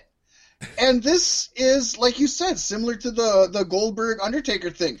shit. And this is, like you said, similar to the Goldberg-Undertaker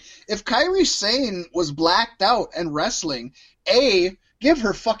thing. If Kairi Sane was blacked out and wrestling, give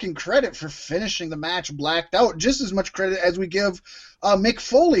her fucking credit for finishing the match blacked out. Just as much credit as we give Mick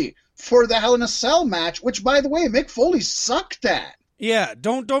Foley for the Hell in a Cell match, which, by the way, Mick Foley sucked at. Yeah,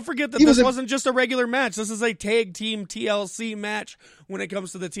 don't forget that this wasn't just a regular match. This is a tag team TLC match when it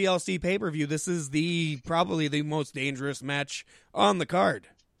comes to the TLC pay-per-view. This is probably the most dangerous match on the card.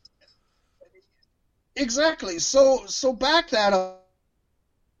 Exactly. So back that up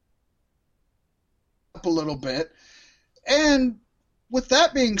a little bit. And with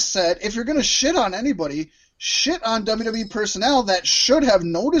that being said, if you're going to shit on anybody, shit on WWE personnel that should have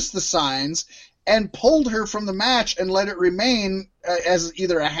noticed the signs and pulled her from the match and let it remain as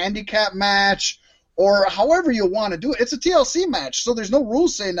either a handicap match or however you want to do it. It's a TLC match, so there's no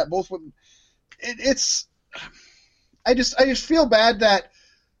rules saying that both women. I just feel bad that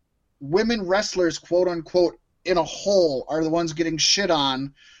women wrestlers, quote unquote, in a whole, are the ones getting shit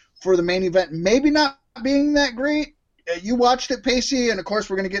on for the main event. Maybe not being that great. You watched it, Pacey, and of course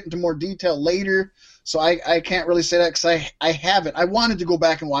we're going to get into more detail later, so I can't really say that because I haven't. I wanted to go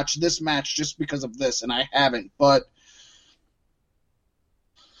back and watch this match just because of this, and I haven't. But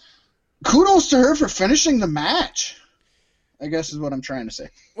kudos to her for finishing the match, I guess is what I'm trying to say.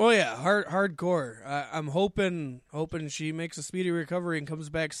 Well, yeah, hardcore. I'm hoping she makes a speedy recovery and comes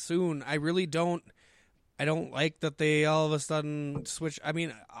back soon. I really don't. I don't like that they all of a sudden switch. I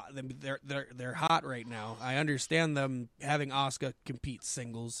mean, they're hot right now. I understand them having Asuka compete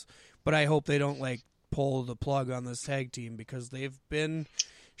singles, but I hope they don't like pull the plug on this tag team because they've been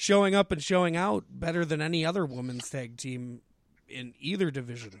showing up and showing out better than any other women's tag team in either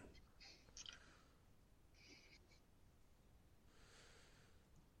division.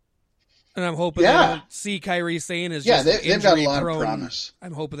 And I'm hoping they don't see Kairi Sane as just they've got a lot of promise.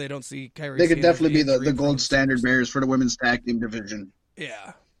 I'm hoping they don't see Kairi Sane. They could definitely be the gold standard bearers for the women's tag team division.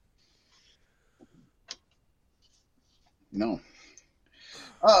 Yeah. No.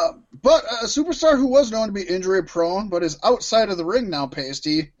 But a superstar who was known to be injury prone, but is outside of the ring now,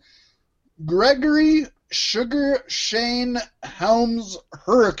 Pasty, Gregory Sugar Shane Helms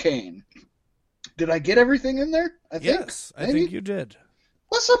Hurricane. Did I get everything in there? Yes, I think you did.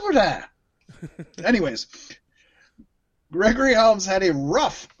 What's up with that? Anyways, Gregory Helms had a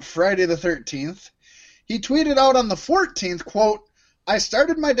rough Friday the 13th. He tweeted out on the 14th, quote, I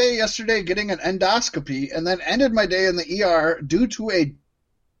started my day yesterday getting an endoscopy and then ended my day in the ER due to a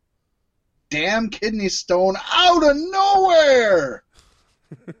damn kidney stone out of nowhere.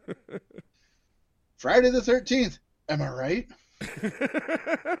 Friday the 13th. Am I right?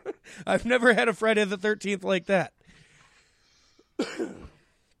 I've never had a Friday the 13th like that.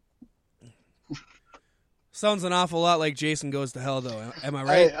 Sounds an awful lot like Jason Goes to Hell, though. Am I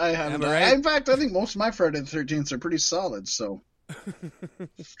right? I haven't. Right? In fact, I think most of my Friday the 13th are pretty solid, so.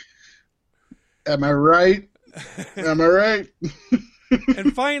 Am I right? Am I right?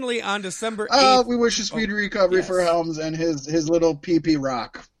 And finally, on December 8th... we wish a speedy recovery for Helms and his little PP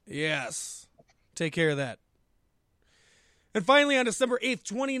rock. Yes. Take care of that. And finally, on December 8th,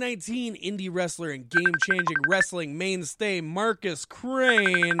 2019, indie wrestler and game-changing wrestling mainstay Marcus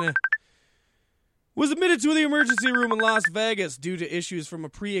Crane was admitted to the emergency room in Las Vegas due to issues from a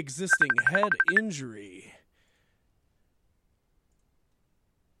pre-existing head injury.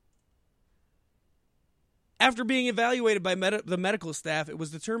 After being evaluated by the medical staff, it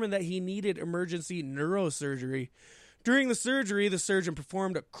was determined that he needed emergency neurosurgery. During the surgery, the surgeon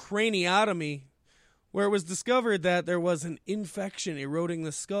performed a craniotomy, where it was discovered that there was an infection eroding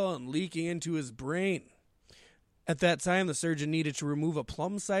the skull and leaking into his brain. At that time, the surgeon needed to remove a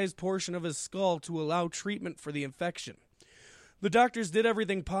plum-sized portion of his skull to allow treatment for the infection. The doctors did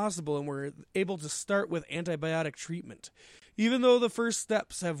everything possible and were able to start with antibiotic treatment. Even though the first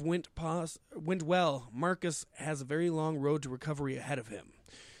steps have went well, Marcus has a very long road to recovery ahead of him.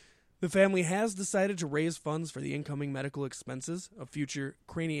 The family has decided to raise funds for the incoming medical expenses of future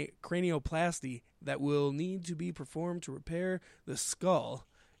cranioplasty that will need to be performed to repair the skull,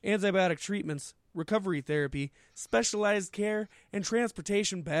 antibiotic treatments, recovery therapy, specialized care, and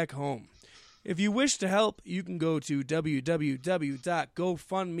transportation back home. If you wish to help, you can go to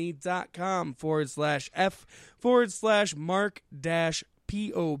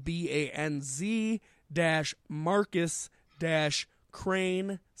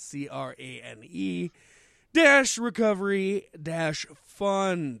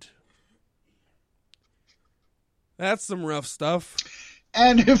CRANE-recovery-fund. That's some rough stuff.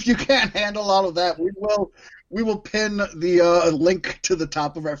 And if you can't handle all of that, we will pin the link to the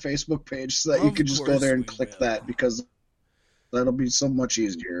top of our Facebook page so that you can just go there and click that, because that'll be so much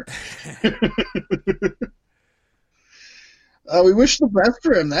easier. We wish the best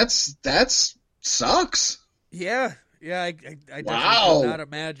for him. That sucks. Yeah. I definitely could not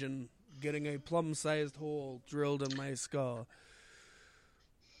imagine getting a plum-sized hole drilled in my skull.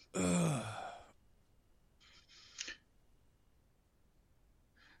 Ugh.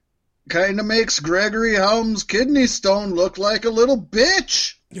 Kind of makes Gregory Helms' kidney stone look like a little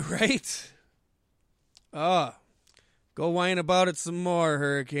bitch. Right? Go whine about it some more,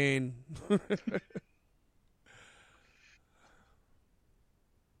 Hurricane.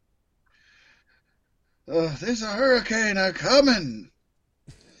 There's a hurricane a-coming.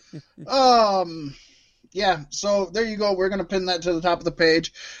 Yeah, so there you go. We're going to pin that to the top of the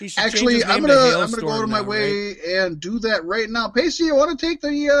page. Actually, I'm gonna go to my way and do that right now. Pacey, you want to take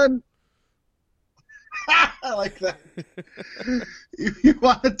the... I like that. You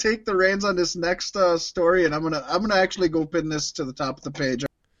want to take the reins on this next story, and I'm gonna actually go pin this to the top of the page.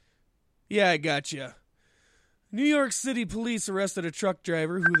 Yeah, I gotcha. New York City police arrested a truck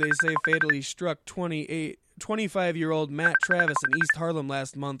driver who they say fatally struck 28 25-year-old Matt Travis in East Harlem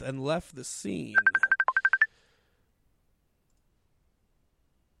last month and left the scene.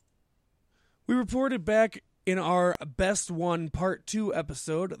 We reported back in our Best One Part 2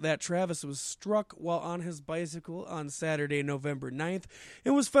 episode that Travis was struck while on his bicycle on Saturday, November 9th,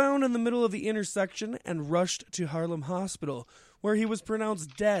 and was found in the middle of the intersection and rushed to Harlem Hospital, where he was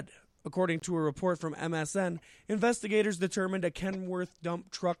pronounced dead. According to a report from MSN, investigators determined a Kenworth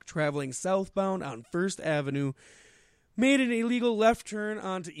dump truck traveling southbound on 1st Avenue made an illegal left turn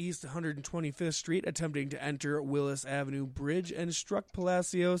onto East 125th Street, attempting to enter Willis Avenue Bridge, and struck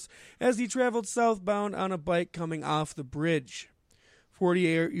Palacios as he traveled southbound on a bike coming off the bridge.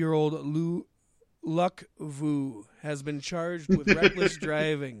 48-year-old Lou Luc Vu has been charged with reckless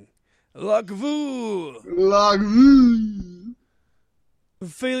driving. Luc Vu! Luc Vu!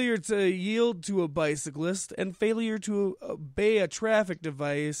 Failure to yield to a bicyclist and failure to obey a traffic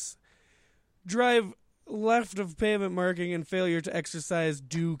device, drive left of pavement marking, and failure to exercise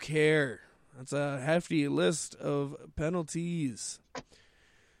due care. That's a hefty list of penalties.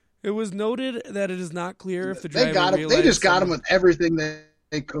 It was noted that it is not clear if the driver realized they just got him with everything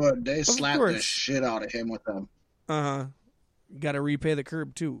they could. They slapped the shit out of him with them. Uh-huh. Got to repay the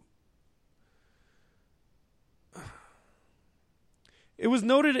curb, too. It was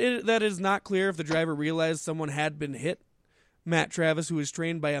noted that it is not clear if the driver realized someone had been hit. Matt Travis, who is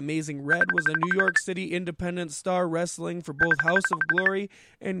trained by Amazing Red, was a New York City independent star wrestling for both House of Glory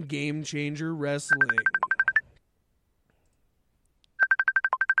and Game Changer Wrestling.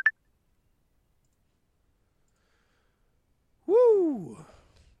 Woo!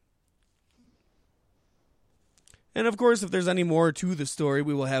 And of course, if there's any more to the story,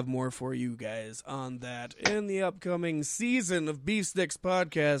 we will have more for you guys on that in the upcoming season of Beef Sticks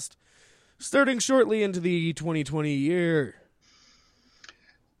Podcast, starting shortly into the 2020 year.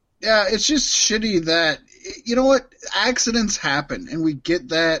 Yeah, it's just shitty that, you know what, accidents happen, and we get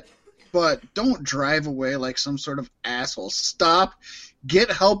that, but don't drive away like some sort of asshole. Stop,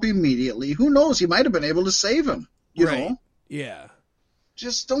 get help immediately. Who knows, he might have been able to save him, you know? Yeah.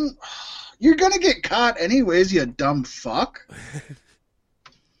 Just don't... You're going to get caught anyways, you dumb fuck.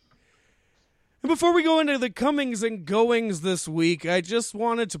 And before we go into the comings and goings this week, I just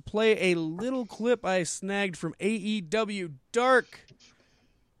wanted to play a little clip I snagged from AEW Dark,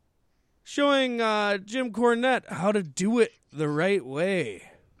 showing Jim Cornette how to do it the right way.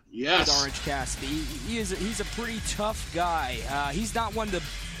 Yes. Orange Cassidy. He's a pretty tough guy. He's not one to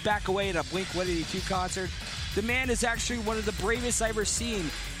back away at a Blink-182 concert. The man is actually one of the bravest I've ever seen.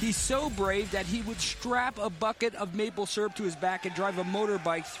 He's so brave that he would strap a bucket of maple syrup to his back and drive a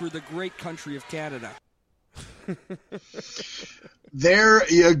motorbike through the great country of Canada. There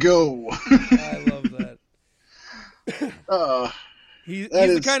you go. I love that. He's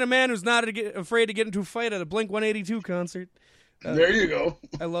the kind of man who's not afraid to get into a fight at a Blink-182 concert. There you go.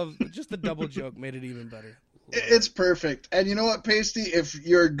 I love just the double joke made it even better. It's perfect. And you know what, Pasty? If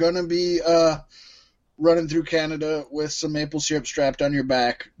you're going to be running through Canada with some maple syrup strapped on your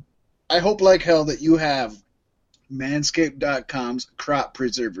back, I hope like hell that you have Manscaped.com's crop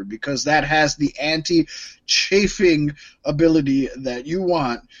preserver, because that has the anti-chafing ability that you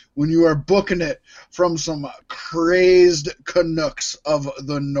want when you are booking it from some crazed Canucks of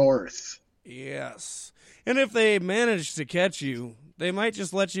the North. Yes. And if they manage to catch you, they might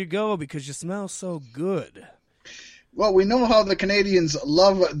just let you go because you smell so good. Well, we know how the Canadians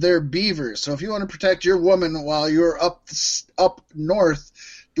love their beavers, so if you want to protect your woman while you're up north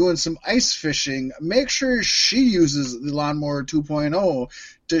doing some ice fishing, make sure she uses the Lawnmower 2.0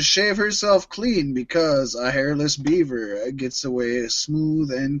 to shave herself clean, because a hairless beaver gets away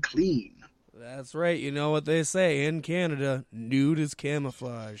smooth and clean. That's right. You know what they say in Canada, nude is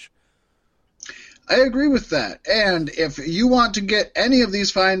camouflage. I agree with that. And if you want to get any of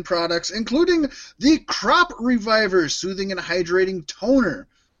these fine products, including the Crop Reviver Soothing and Hydrating Toner,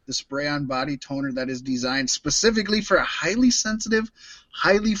 the spray-on body toner that is designed specifically for highly sensitive,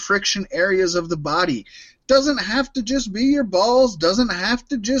 highly friction areas of the body. Doesn't have to just be your balls, doesn't have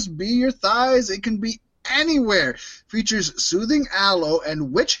to just be your thighs, it can be anywhere. Features soothing aloe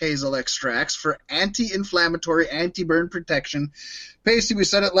and witch hazel extracts for anti-inflammatory, anti-burn protection. Pasty, we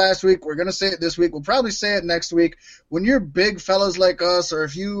said it last week. We're going to say it this week. We'll probably say it next week. When you're big fellas like us, or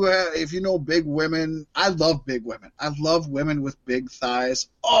if you know big women, I love big women. I love women with big thighs.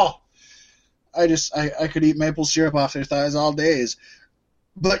 Oh, I could eat maple syrup off their thighs all days.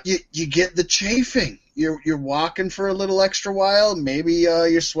 But you get the chafing. You're walking for a little extra while. Maybe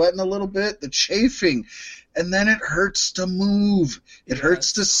you're sweating a little bit. The chafing. And then it hurts to move. It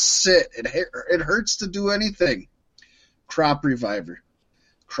hurts to sit. It hurts to do anything. Crop Reviver.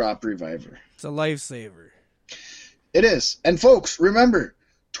 Crop Reviver. It's a lifesaver. It is. And folks, remember,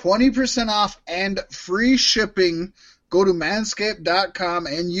 20% off and free shipping. Go to manscaped.com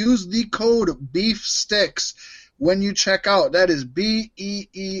and use the code BEEFSTICKS when you check out. That is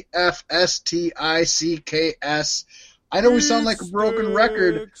BEEFSTICKS. I know we sound like a broken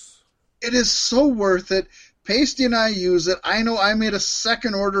record. It is so worth it. Pasty and I use it. I know I made a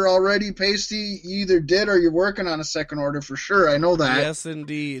second order already. Pasty, you either did or you're working on a second order for sure. I know that. Yes,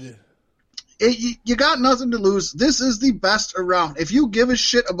 indeed. You got nothing to lose. This is the best around. If you give a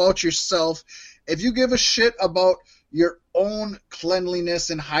shit about yourself, if you give a shit about your own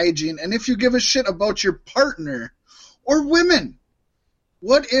cleanliness and hygiene, and if you give a shit about your partner or women,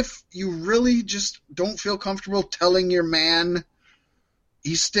 what if you really just don't feel comfortable telling your man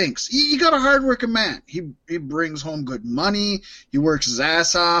he stinks? You got a hard-working man. He brings home good money. He works his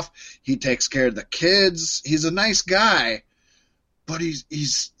ass off. He takes care of the kids. He's a nice guy, but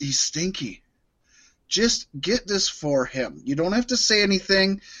he's stinky. Just get this for him. You don't have to say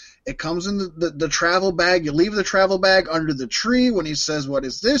anything. It comes in the travel bag. You leave the travel bag under the tree. When he says, "What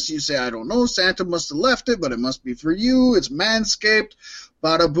is this?" you say, "I don't know. Santa must have left it, but it must be for you. It's Manscaped."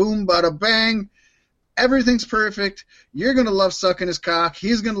 Bada boom, bada bang. Everything's perfect. You're going to love sucking his cock.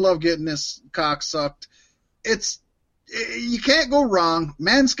 He's going to love getting his cock sucked. You can't go wrong.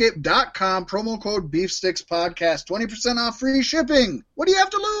 Manscaped.com, promo code BeefSticksPodcast, 20% off free shipping. What do you have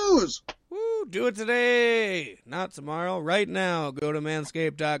to lose? Woo, do it today. Not tomorrow. Right now. Go to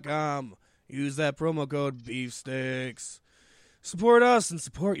manscaped.com. Use that promo code BeefSticks. Support us and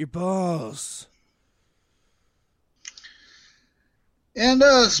support your boss. And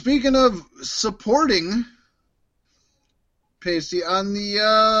speaking of supporting, Pasty, on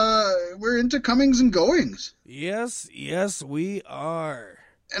we're into comings and goings. Yes, we are.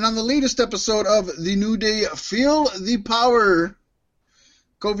 And on the latest episode of The New Day, Feel the Power,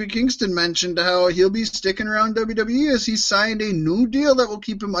 Kofi Kingston mentioned how he'll be sticking around WWE as he signed a new deal that will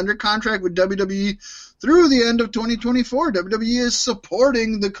keep him under contract with WWE through the end of 2024. WWE is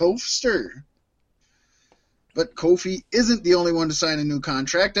supporting the Kofister. But Kofi isn't the only one to sign a new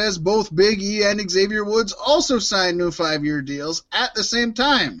contract, as both Big E and Xavier Woods also signed new 5-year deals at the same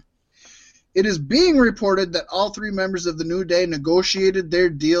time. It is being reported that all three members of the New Day negotiated their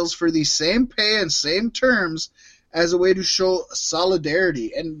deals for the same pay and same terms as a way to show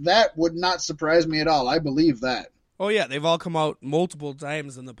solidarity, and that would not surprise me at all. I believe that. Oh, yeah, they've all come out multiple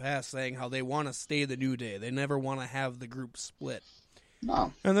times in the past saying how they want to stay the New Day. They never want to have the group split.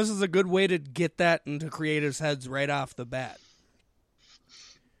 No. And this is a good way to get that into creators' heads right off the bat.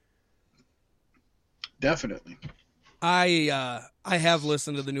 Definitely. I have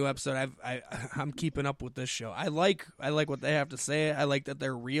listened to the new episode. I'm keeping up with this show. I like what they have to say. I like that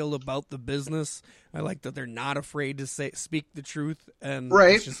they're real about the business. I like that they're not afraid to speak the truth. And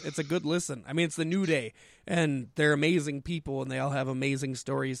right. It's a good listen. I mean, it's the New Day, and they're amazing people, and they all have amazing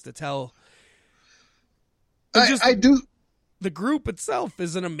stories to tell. I do. The group itself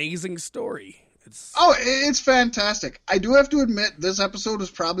is an amazing story. It's fantastic. I do have to admit, this episode was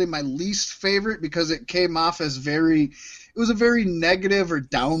probably my least favorite because it came off as it was a very negative or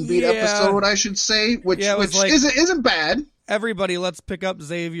downbeat episode, I should say, which like, isn't bad. Everybody, let's pick up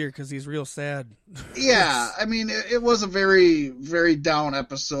Xavier because he's real sad. Yeah, I mean, it was a very, very down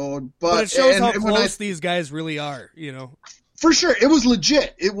episode. But it shows how close these guys really are, you know. For sure. It was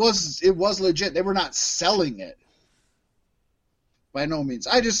legit. It was legit. They were not selling it. By no means.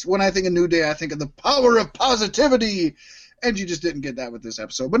 When I think of New Day, I think of the power of positivity, and you just didn't get that with this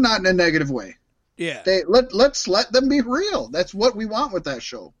episode, but not in a negative way. Yeah. Let's let them be real. That's what we want with that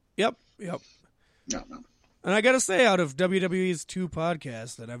show. Yep. No. And I got to say, out of WWE's 2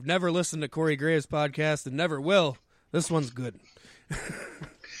 podcasts, and I've never listened to Corey Graves' podcast and never will, this one's good.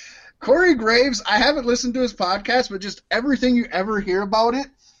 Corey Graves, I haven't listened to his podcast, but just everything you ever hear about it.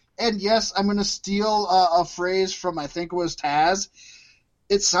 And yes, I'm going to steal a phrase from, I think it was Taz.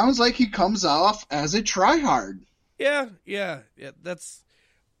 It sounds like he comes off as a tryhard. Yeah. That's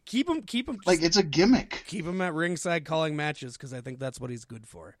keep him. Like it's a gimmick. Keep him at ringside calling matches because I think that's what he's good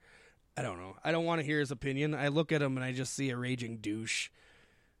for. I don't know. I don't want to hear his opinion. I look at him and I just see a raging douche.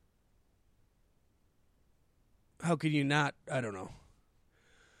 How can you not? I don't know.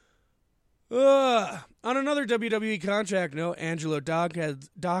 On another WWE contract note, Angelo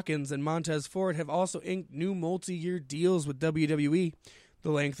Dawkins and Montez Ford have also inked new multi-year deals with WWE.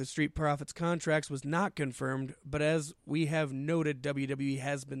 The length of Street Profits contracts was not confirmed, but as we have noted, WWE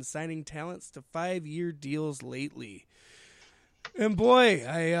has been signing talents to 5-year deals lately. And boy,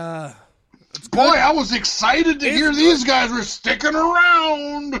 I was excited to hear these guys were sticking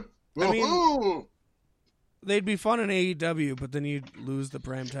around. I mean, they'd be fun in AEW, but then you'd lose the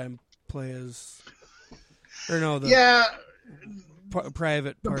primetime players. Or no,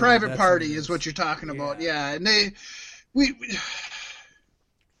 private the party. private party is what you're talking about. Yeah, and they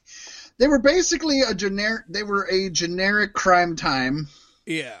were basically a generic crime time.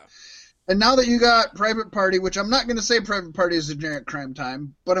 Yeah. And now that you got private party, which I'm not going to say private party is a generic crime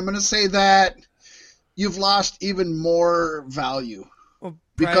time, but I'm going to say that you've lost even more value. Well,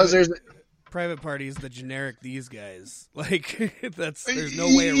 because there's private party is the generic these guys. Like there's no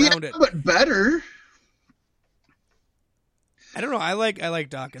way around it. But better. I don't know. I like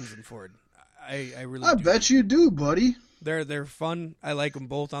Dawkins and Ford. I really. I bet you do, buddy. They're fun. I like them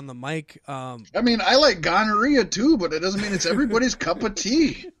both on the mic. I mean, I like gonorrhea too, but it doesn't mean it's everybody's cup of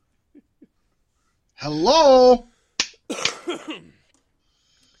tea. Hello.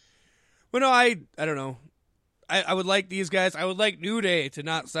 Well, no, I don't know. I would like these guys. I would like New Day to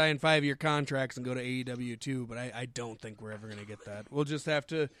not sign 5-year contracts and go to AEW too, but I don't think we're ever going to get that. We'll just have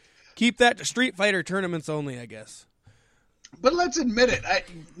to keep that to Street Fighter tournaments only, I guess. But let's admit it,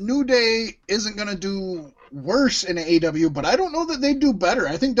 New Day isn't going to do worse in AEW, but I don't know that they do better.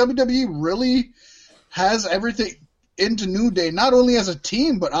 I think WWE really has everything into New Day, not only as a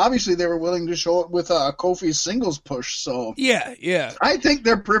team, but obviously they were willing to show it with Kofi's singles push. So yeah, I think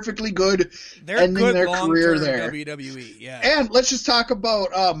they're perfectly good. They're ending good their career there. WWE, yeah. And let's just talk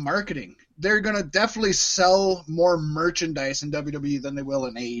about marketing. They're going to definitely sell more merchandise in WWE than they will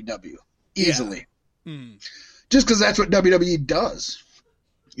in AEW, easily. Yeah. Just because that's what WWE does,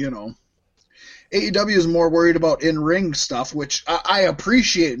 AEW is more worried about in-ring stuff, which I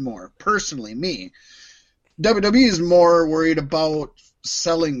appreciate more, personally, me. WWE is more worried about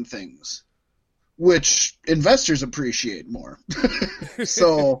selling things, which investors appreciate more.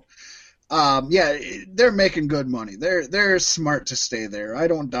 So, they're making good money. They're smart to stay there. I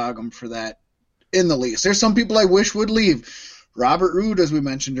don't dog them for that in the least. There's some people I wish would leave. Robert Roode, as we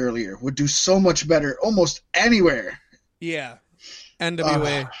mentioned earlier, would do so much better almost anywhere. Yeah.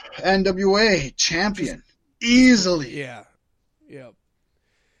 NWA. NWA champion. Easily. Yeah. Yep.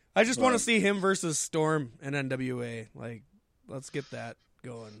 I just want to see him versus Storm and NWA. Like, let's get that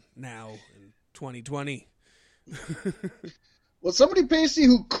going now in 2020. Well, somebody, Pacey,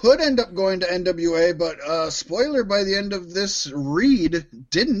 who could end up going to NWA, but spoiler, by the end of this read,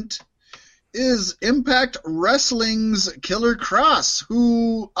 didn't, is Impact Wrestling's Killer Cross,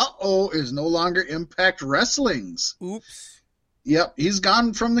 who, is no longer Impact Wrestling's. Oops. Yep, he's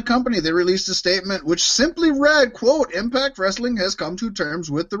gone from the company. They released a statement which simply read, quote, Impact Wrestling has come to terms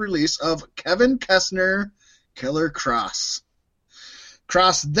with the release of Kevin Kessner, Killer Cross.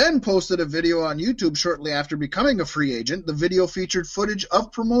 Cross then posted a video on YouTube shortly after becoming a free agent. The video featured footage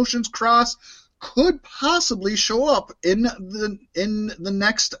of promotions Cross could possibly show up in the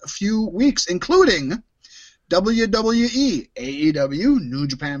next few weeks, including WWE, AEW, New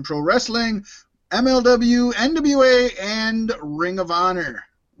Japan Pro Wrestling, MLW, NWA, and Ring of Honor.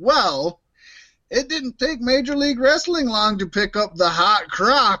 Well, it didn't take Major League Wrestling long to pick up the hot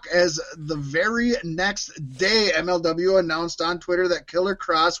crock, as the very next day MLW announced on Twitter that Killer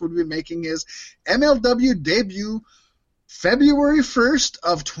Cross would be making his MLW debut February 1st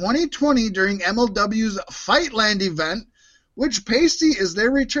of 2020 during MLW's Fightland event, which, Pasty, is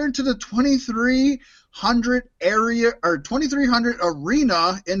their return to the 2300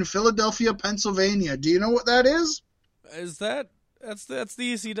 arena in Philadelphia, Pennsylvania. Do you know what that is? That's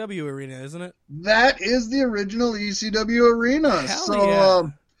the ECW arena, isn't it? That is the original ECW arena.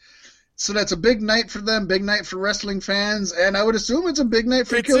 So that's a big night for them, big night for wrestling fans, and I would assume it's a big night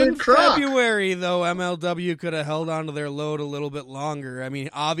for Killer Croc. In February, though, MLW could have held on to their load a little bit longer. I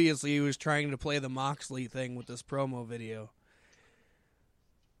mean, obviously he was trying to play the Moxley thing with this promo video.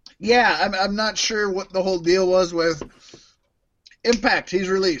 Yeah, I'm not sure what the whole deal was with Impact. He's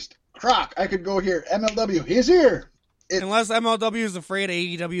released. Croc, I could go here. MLW, he's here. Unless MLW is afraid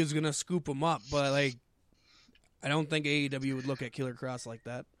AEW is going to scoop him up, but I don't think AEW would look at Killer Cross like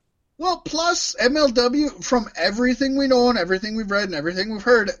that. Well, plus MLW, from everything we know and everything we've read and everything we've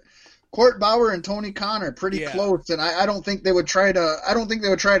heard, Court Bauer and Tony Khan are pretty close, and I don't think they would try to. I don't think they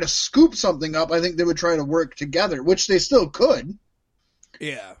would try to scoop something up. I think they would try to work together, which they still could.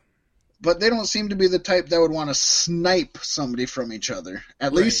 Yeah, but they don't seem to be the type that would want to snipe somebody from each other.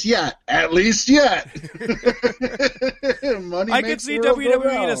 At least yet. At least yet. Money I could see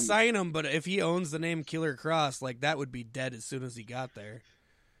WWE to sign him, but if he owns the name Killer Cross, that would be dead as soon as he got there.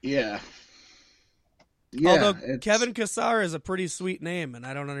 Yeah. Although Kevin Kassar is a pretty sweet name, and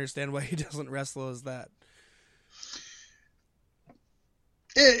I don't understand why he doesn't wrestle as that.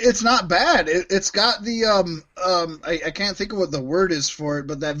 It's not bad. It's got the I can't think of what the word is for it,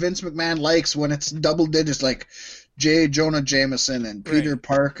 but that Vince McMahon likes when it's double digits, like J. Jonah Jameson and Peter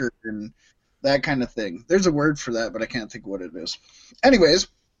Parker and that kind of thing. There's a word for that, but I can't think what it is. Anyways.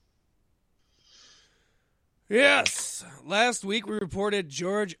 Yes. Last week we reported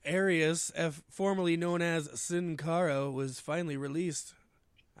George Arias, formerly known as Sin Cara, was finally released.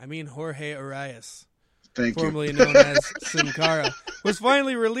 I mean Jorge Arias. Formerly known as Sin Cara, was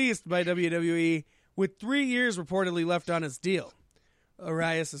finally released by WWE with 3 years reportedly left on his deal.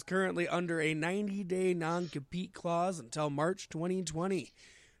 Arias is currently under a 90-day non-compete clause until March 2020.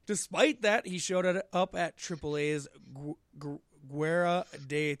 Despite that, he showed up at AAA's Guerra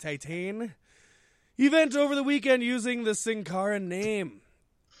de Titan event over the weekend using the Sin Cara name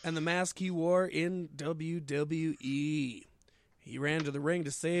and the mask he wore in WWE. He ran to the ring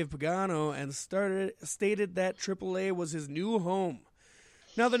to save Pagano and stated that AAA was his new home.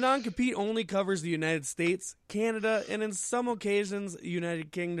 Now, the non-compete only covers the United States, Canada, and in some occasions,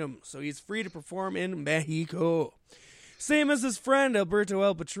 United Kingdom, so he's free to perform in Mexico. Same as his friend Alberto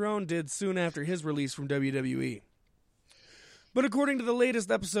El Patron did soon after his release from WWE. But according to the latest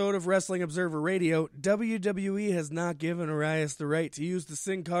episode of Wrestling Observer Radio, WWE has not given Arias the right to use the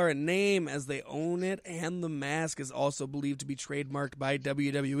Sin Cara name as they own it, and the mask is also believed to be trademarked by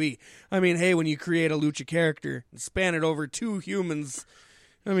WWE. I mean, hey, when you create a lucha character and span it over 2 humans,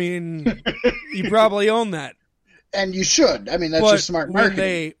 I mean, you probably own that. And you should. I mean, that's just smart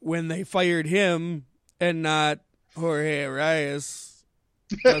marketing. When they fired him and not Jorge Arias,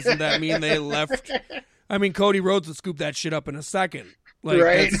 doesn't that mean they left? I mean, Cody Rhodes would scoop that shit up in a second. Like,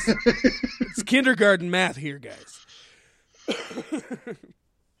 right? It's kindergarten math here, guys.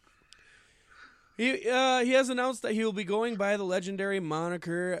 He has announced that he will be going by the legendary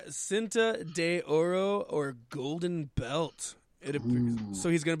moniker Cinta de Oro, or Golden Belt. So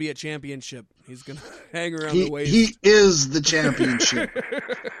he's going to be a championship. He's going to hang around the waist. He is the championship.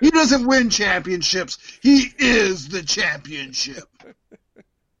 He doesn't win championships. He is the championship.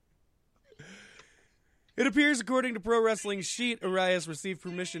 It appears, according to Pro Wrestling Sheet, Arias received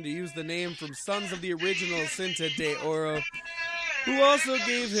permission to use the name from sons of the original Cinta de Oro, who also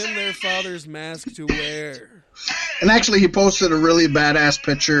gave him their father's mask to wear. And actually, he posted a really badass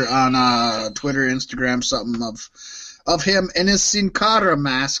picture on Twitter, Instagram, something of him in his Sin Cara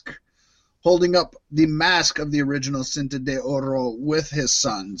mask, holding up the mask of the original Cinta de Oro with his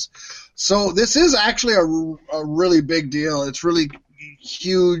sons. So this is actually a really big deal. It's really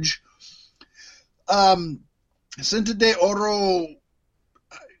huge. Cinta de Oro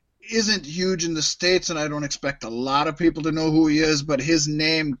isn't huge in the States, and I don't expect a lot of people to know who he is, but his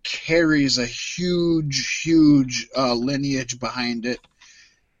name carries a huge lineage behind it.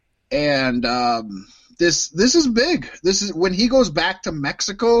 And this is big. This is when he goes back to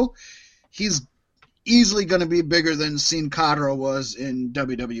Mexico, he's easily going to be bigger than Sin Cara was in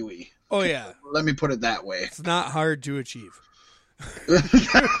WWE. Oh yeah. Let me put it that way. It's not hard to achieve.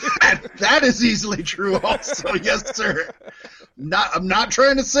 That is easily true also. Yes, sir. I'm not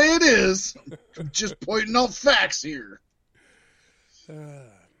trying to say it is. I'm just pointing out facts here.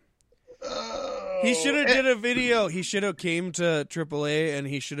 He should have did a video. He should have came to AAA and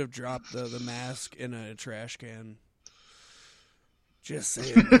he should have dropped the mask in a trash can. Just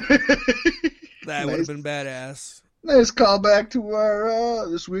saying. That would have been badass. Nice callback to our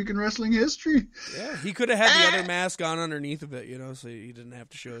This Week in Wrestling History. Yeah, he could have had the other mask on underneath of it, so he didn't have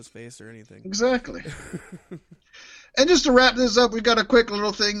to show his face or anything. Exactly. And just to wrap this up, we got a quick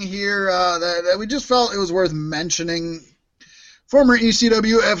little thing here that we just felt it was worth mentioning. Former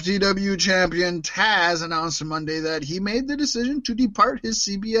ECW FTW champion Taz announced on Monday that he made the decision to depart his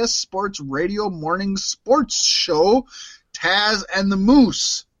CBS Sports Radio morning sports show, Taz and the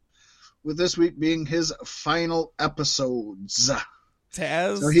Moose, with this week being his final episodes.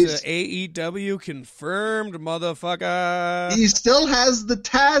 Taz, so AEW confirmed, motherfucker. He still has the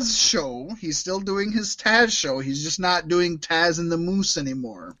Taz show. He's still doing his Taz show. He's just not doing Taz and the Moose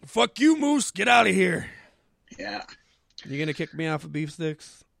anymore. Fuck you, Moose. Get out of here. Yeah. You gonna kick me off of beef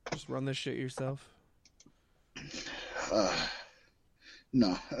sticks? Just run this shit yourself?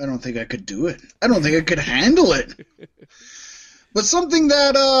 No, I don't think I could do it. I don't think I could handle it. But something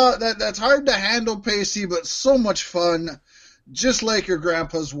that's hard to handle, Pacey, but so much fun, just like your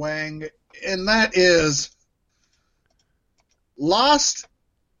grandpa's wang, and that is Lost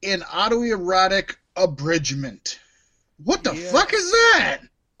in Autoerotic Abridgment. What the fuck is that?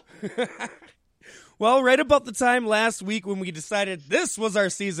 Well, right about the time last week when we decided this was our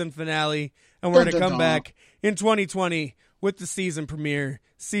season finale, and we're going to come back in 2020 with the season premiere,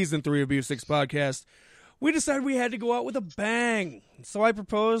 Season 3 of Beef Sticks Podcast, we decided we had to go out with a bang. So I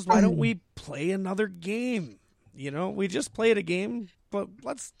proposed, why don't we play another game? We just played a game, but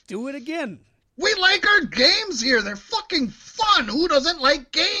let's do it again. We like our games here. They're fucking fun. Who doesn't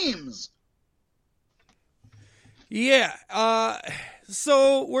like games? Yeah.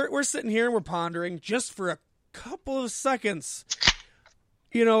 So we're sitting here and we're pondering just for a couple of seconds.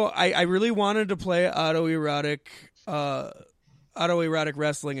 You know, I really wanted to play autoerotic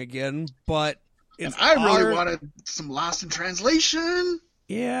wrestling again, but and I really wanted some Lost in Translation.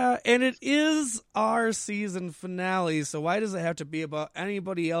 Yeah, and it is our season finale, so why does it have to be about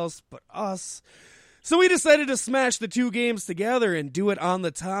anybody else but us? So we decided to smash the two games together and do it on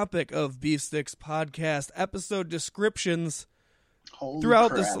the topic of Beef Sticks podcast episode descriptions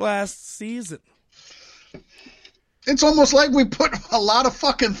throughout this last season. It's almost like we put a lot of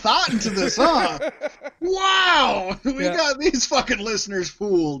fucking thought into this, huh? Wow! We got these fucking listeners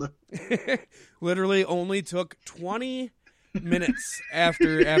fooled. Literally only took 20 minutes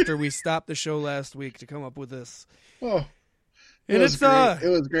after we stopped the show last week to come up with this. Oh, it was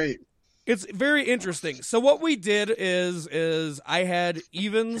great. It's very interesting. So what we did is I had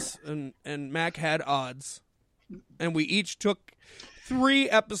evens and Mac had odds, and we each took 3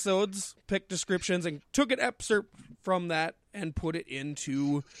 episodes, picked descriptions, and took an excerpt from that and put it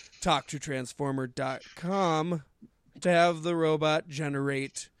into talktotransformer.com to have the robot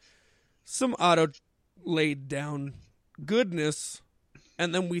generate some auto laid down goodness,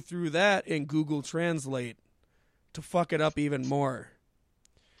 and then we threw that in Google Translate to fuck it up even more.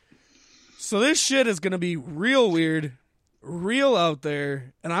 So this shit is going to be real weird, real out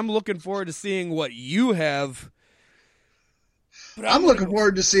there, and I'm looking forward to seeing what you have. But I'm looking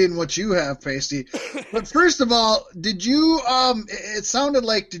forward to seeing what you have, Pasty. But first of all, did you, it sounded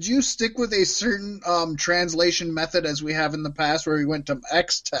like, did you stick with a certain translation method as we have in the past where we went to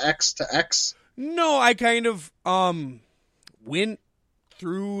X to X to X? No, I kind of went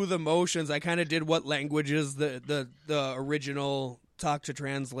through the motions. I kind of did what languages the original Talk to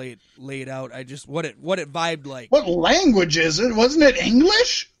Translate laid out. I just what it vibed like. What language is it? Wasn't it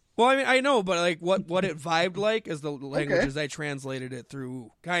English? Well, I mean, I know, but like what it vibed like is the languages I translated it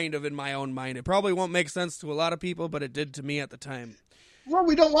through, kind of in my own mind. It probably won't make sense to a lot of people, but it did to me at the time. Well,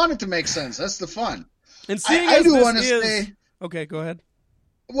 we don't want it to make sense. That's the fun. And seeing I do want to say. Okay, go ahead.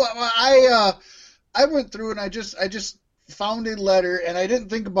 Well, I went through and I just found a letter, and I didn't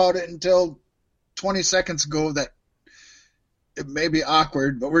think about it until 20 seconds ago that it may be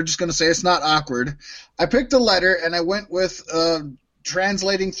awkward, but we're just going to say it's not awkward. I picked a letter and I went with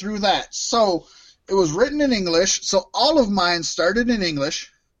translating through that. So it was written in English, so all of mine started in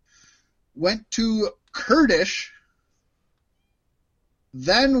English, went to Kurdish,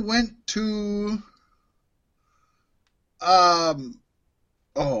 then went to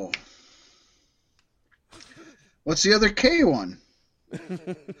what's the other K one?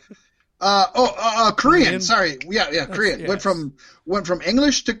 Korean. Sorry, Korean. Yes. Went from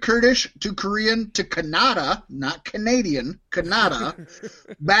English to Kurdish to Korean to Kannada, not Canadian, Kannada,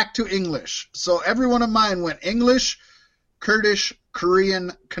 back to English. So every one of mine went English, Kurdish,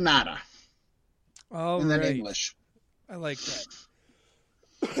 Korean, Kannada, and then English. I like that.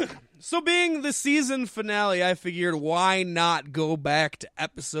 So being the season finale, I figured why not go back to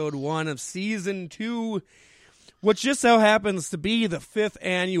episode 1 of season 2, which just so happens to be the 5th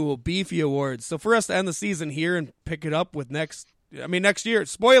annual Beefy Awards. So for us to end the season here and pick it up with next year,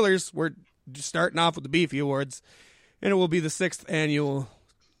 spoilers, we're just starting off with the Beefy Awards, and it will be the 6th annual.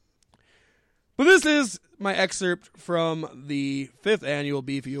 But this is my excerpt from the 5th annual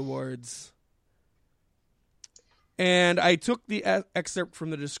Beefy Awards. And I took the excerpt from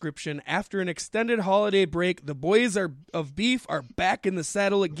the description. After an extended holiday break, the boys of Beef are back in the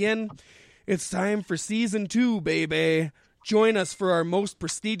saddle again. It's time for season 2, baby. Join us for our most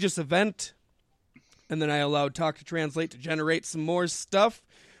prestigious event. And then I allowed Talk to Translate to generate some more stuff.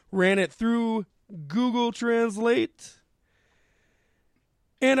 Ran it through Google Translate.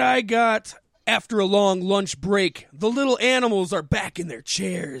 And I got, after a long lunch break, the little animals are back in their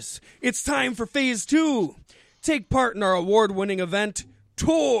chairs. It's time for phase 2. Take part in our award-winning event,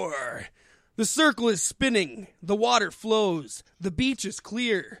 Tour. The circle is spinning. The water flows. The beach is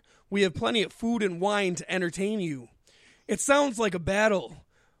clear. We have plenty of food and wine to entertain you. It sounds like a battle,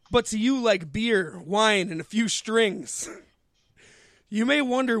 but to you like beer, wine, and a few strings. You may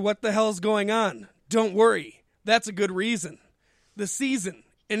wonder what the hell's going on. Don't worry. That's a good reason. The season,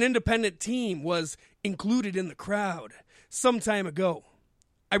 an independent team, was included in the crowd some time ago.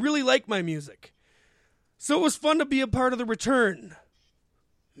 I really like my music. So it was fun to be a part of the return.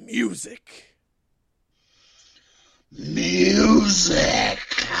 Music. This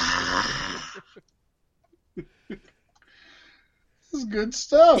is good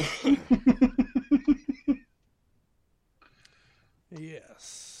stuff.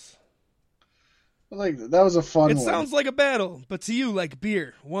 Yes. I like that. That was a fun It one. sounds like a battle, but to you like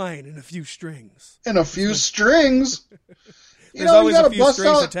beer, wine, and a few strings. And a few strings. There's always a few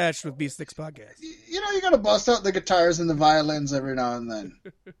strings attached with B6 Podcast. You got to bust out the guitars and the violins every now and then.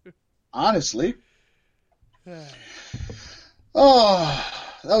 Honestly. Oh,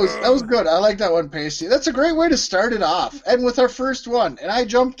 that was good. I like that one, Pasty. That's a great way to start it off. And with our first one, and I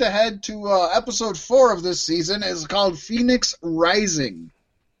jumped ahead to episode 4 of this season, is called Phoenix Rising.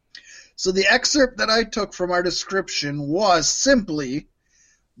 So the excerpt that I took from our description was simply,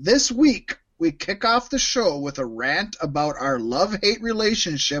 this week we kick off the show with a rant about our love-hate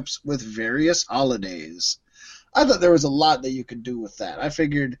relationships with various holidays. I thought there was a lot that you could do with that. I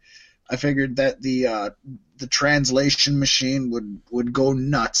figured that the translation machine would go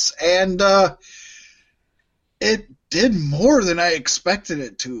nuts, and it did more than I expected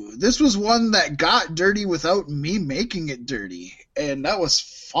it to. This was one that got dirty without me making it dirty, and that was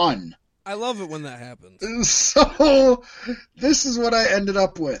fun. I love it when that happens. So this is what I ended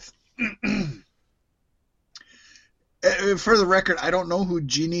up with. For the record, I don't know who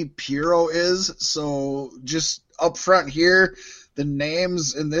Jeannie Pirro is, so just up front here, the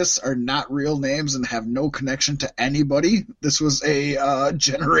names in this are not real names and have no connection to anybody. This was a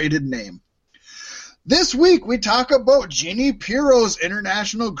generated name. This week, we talk about Jeannie Pirro's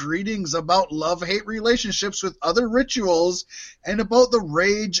international greetings about love-hate relationships with other rituals and about the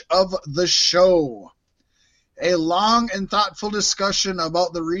rage of the show. A long and thoughtful discussion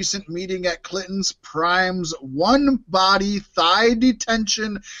about the recent meeting at Clinton's Prime's one-body thigh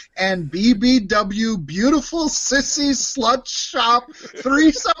detention and BBW beautiful sissy slut shop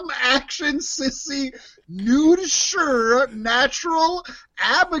threesome action sissy nude sure natural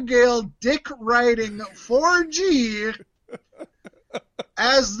Abigail dick riding 4G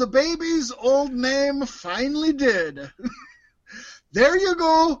as the baby's old name finally did. There you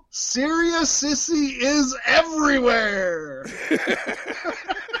go. Serious sissy is everywhere.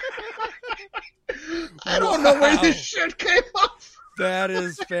 I don't know where this shit came up from. That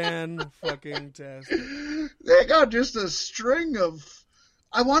is fan-fucking-tastic. They got just a string of...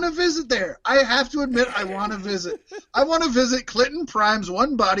 I want to visit there. I have to admit, I want to visit. I want to visit Clinton Prime's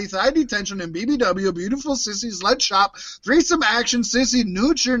one body thigh detention and BBW beautiful sissy slut shop threesome action sissy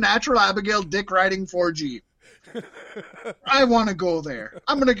nude natural Abigail dick riding 4G. I want to go there.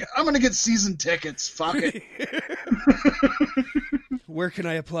 I'm gonna get season tickets. Fuck it. Where can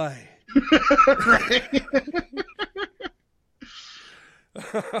I apply? Right.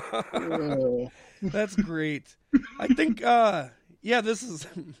 That's great. I think, this is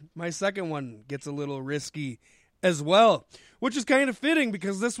my second one gets a little risky as well, which is kind of fitting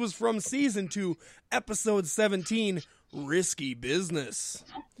because this was from season 2, episode 17, Risky Business.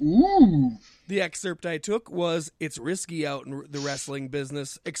 Ooh. The excerpt I took was, it's risky out in the wrestling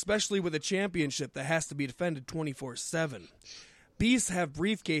business, especially with a championship that has to be defended 24/7. Beasts have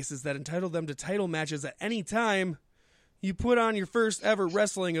briefcases that entitle them to title matches at any time. You put on your first ever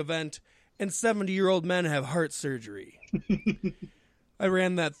wrestling event, and 70-year-old men have heart surgery. I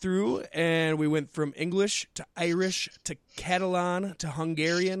ran that through, and we went from English to Irish to Catalan to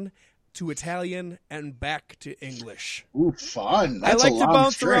Hungarian to Italian and back to English. Ooh, fun. That's I like to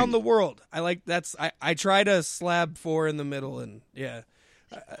bounce string. Around the world. I try to slab 4 in the middle, and yeah.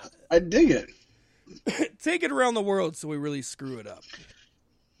 I dig it. Take it around the world so we really screw it up.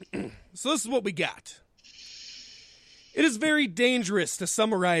 So this is what we got. It is very dangerous to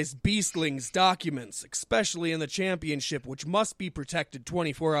summarize Beastling's documents, especially in the championship, which must be protected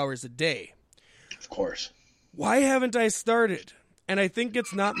 24 hours a day. Of course. Why haven't I started? And I think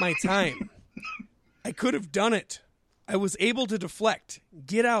it's not my time. I could have done it. I was able to deflect,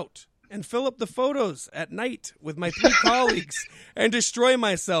 get out, and fill up the photos at night with my 3 colleagues and destroy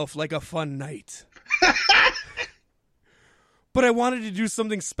myself like a fun night. But I wanted to do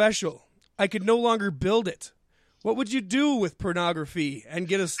something special. I could no longer build it. What would you do with pornography and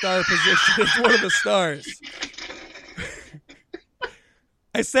get a star position as one of the stars?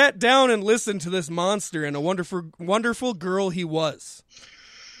 I sat down and listened to this monster and a wonderful girl he was.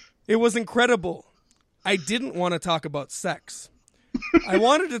 It was incredible. I didn't want to talk about sex. I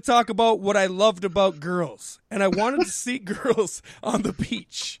wanted to talk about what I loved about girls, and I wanted to see girls on the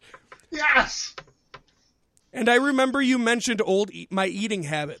beach. Yes! And I remember you mentioned my eating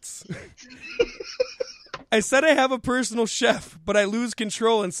habits. I said I have a personal chef, but I lose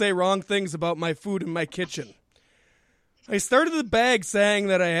control and say wrong things about my food in my kitchen. I started the bag saying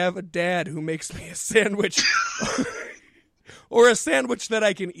that I have a dad who makes me a sandwich or a sandwich that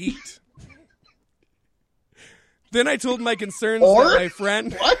I can eat. Then I told my concerns that my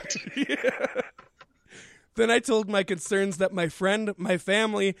friend... What? Yeah. Then I told my concerns that my friend, my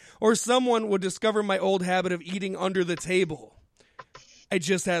family, or someone would discover my old habit of eating under the table. I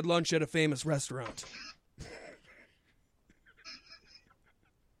just had lunch at a famous restaurant.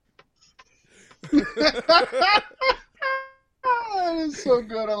 That is so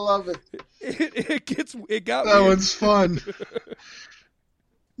good. I love it. It got That weird. one's fun.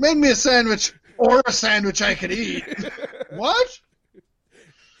 Made me a sandwich, or a sandwich I could eat. What?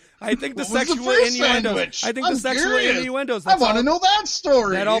 I think the What was the sexual first innuendos. sandwich? I think I'm the sexual curious. innuendos. I want to know that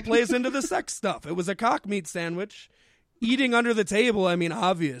story. That all plays into the sex stuff. It was a cock meat sandwich. Eating under the table, I mean,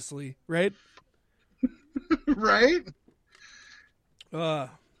 obviously, right? Right? That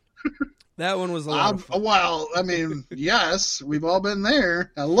one was a lot of fun. Well, I mean, yes, we've all been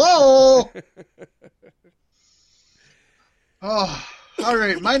there. Hello. Oh, all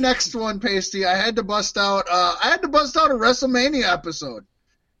right. My next one, Pasty. I had to bust out a WrestleMania episode.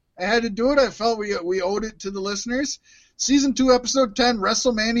 I had to do it. I felt we owed it to the listeners. Season 2, Episode 10,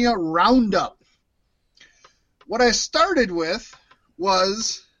 WrestleMania Roundup. What I started with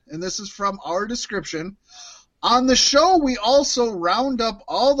was, and this is from our description, on the show we also round up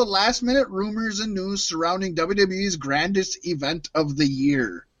all the last-minute rumors and news surrounding WWE's grandest event of the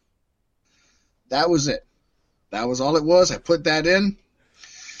year. That was it. That was all it was. I put that in.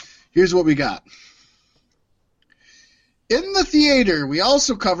 Here's what we got. In the theater, we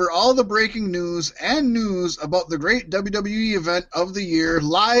also cover all the breaking news and news about the great WWE event of the year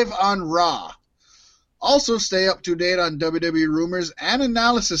live on Raw. Also stay up to date on WWE rumors and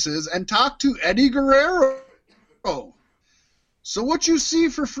analyses and talk to Eddie Guerrero. So what you see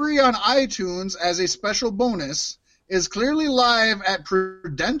for free on iTunes as a special bonus is clearly live at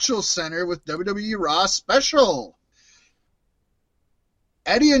Prudential Center with WWE Raw Special.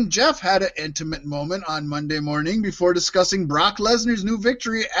 Eddie and Jeff had an intimate moment on Monday morning before discussing Brock Lesnar's new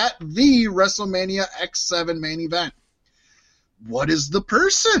victory at the WrestleMania X7 main event. What is the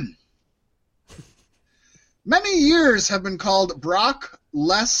person? Many years have been called Brock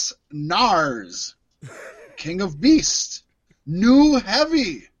Lesnar's, King of Beast, New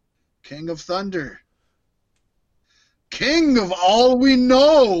Heavy, King of Thunder, King of All We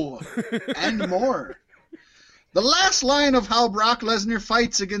Know, and more. The last line of how Brock Lesnar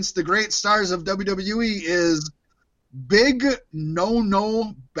fights against the great stars of WWE is big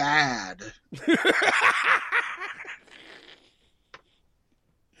no bad.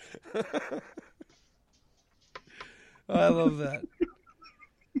 I love that.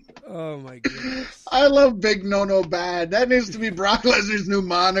 Oh my goodness! I love big no bad. That needs to be Brock Lesnar's new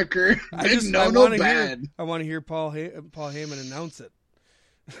moniker. Big no bad. I want to hear Paul Heyman announce it.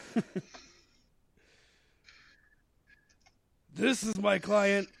 This is my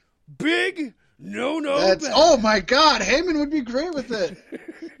client, Big No Bad. Oh my God, Heyman would be great with it.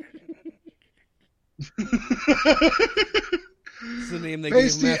 It's the name they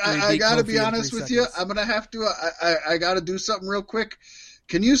Pasty, gave him after he I beat gotta Kofi be in honest 3 with you. seconds. I'm gonna have to. I gotta do something real quick.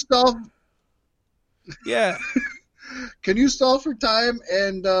 Can you stall? Yeah. Can you stall for time?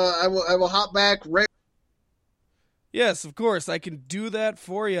 And I will hop back right. Yes, of course. I can do that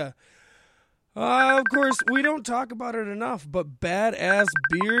for you. Of course, we don't talk about it enough, but Badass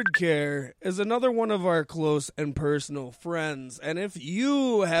Beard Care is another one of our close and personal friends. And if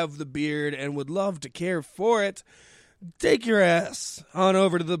you have the beard and would love to care for it, take your ass on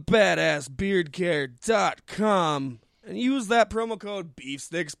over to the badassbeardcare.com and use that promo code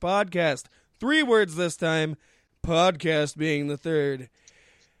BeefSticksPodcast. 3 words this time, podcast being the third.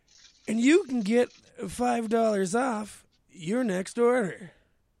 And you can get $5 off your next order.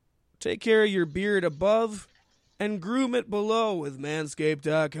 Take care of your beard above and groom it below with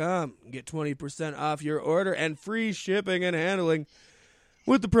manscaped.com. Get 20% off your order and free shipping and handling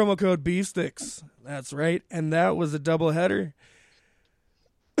with the promo code BeefSticks. That's right, and that was a doubleheader.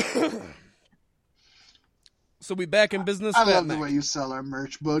 So we back in business. I love the way you sell our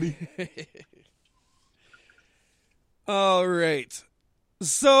merch, buddy. All right.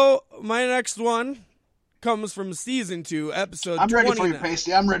 So my next one comes from season 2, episode 29. I'm ready for you,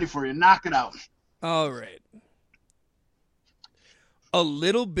 Pasty. I'm ready for you. Knock it out. All right. A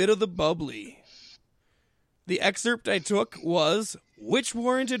little bit of the bubbly. The excerpt I took was which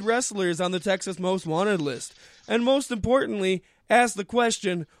warranted wrestlers on the Texas Most Wanted list, and most importantly, asked the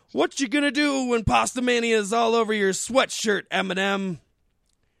question, what you gonna do when Pasta Mania is all over your sweatshirt, Eminem?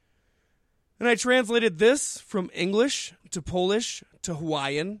 And I translated this from English to Polish to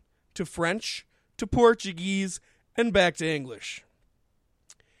Hawaiian to French to Portuguese and back to English.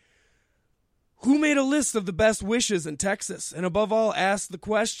 Who made a list of the best wishes in Texas and above all asked the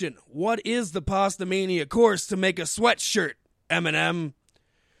question, what is the Pasta Mania course to make a sweatshirt, Eminem?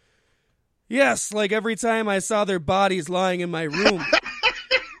 Yes, like every time I saw their bodies lying in my room.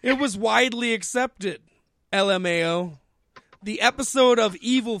 It was widely accepted. LMAO. The episode of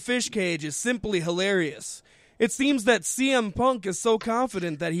Evil Fish Cage is simply hilarious. It seems that CM Punk is so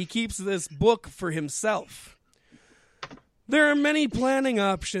confident that he keeps this book for himself. There are many planning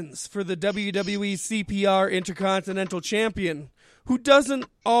options for the WWE CPR Intercontinental Champion, who doesn't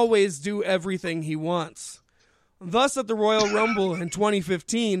always do everything he wants. Thus, at the Royal Rumble in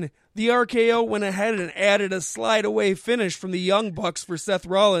 2015, the RKO went ahead and added a slide-away finish from the Young Bucks for Seth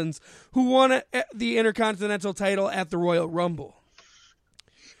Rollins, who won the Intercontinental title at the Royal Rumble.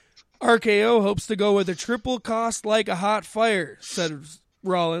 RKO hopes to go with a triple cost like a hot fire, said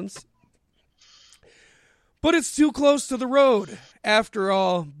Rollins. But it's too close to the road. After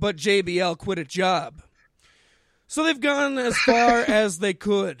all, but JBL quit a job. So they've gone as far as they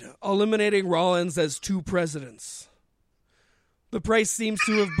could, eliminating Rollins as two presidents. The price seems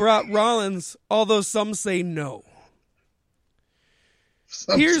to have brought Rollins, although some say no.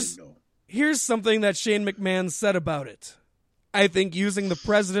 Here's something that Shane McMahon said about it. I think using the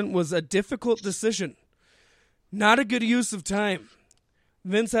president was a difficult decision. Not a good use of time.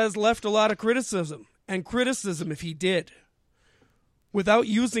 Vince has left a lot of criticism, and criticism if he did. Without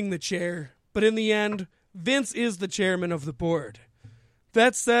using the chair, but in the end, Vince is the chairman of the board.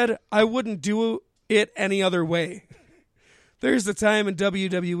 That said, I wouldn't do it any other way. There's a time in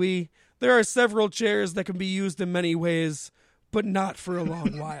WWE, there are several chairs that can be used in many ways, but not for a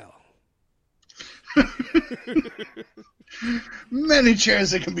long while. Many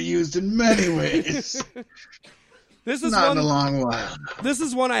chairs that can be used in many ways. This is not in a long while. This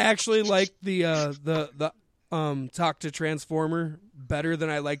is one I actually like the talk to Transformer better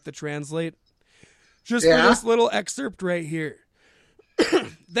than I like the translate. Just for this little excerpt right here.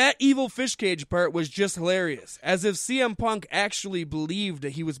 That evil fish cage part was just hilarious, as if CM Punk actually believed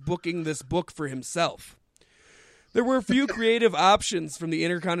that he was booking this book for himself. There were a few creative options from the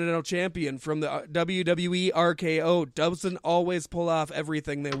Intercontinental Champion from the WWE RKO. Doesn't always pull off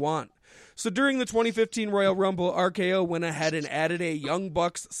everything they want. So during the 2015 Royal Rumble, RKO went ahead and added a Young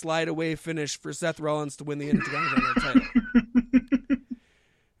Bucks slide-away finish for Seth Rollins to win the Intercontinental title.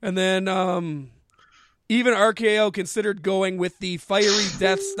 And then even RKO considered going with the fiery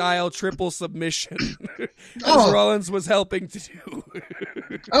death-style triple submission, as Rollins was helping to do.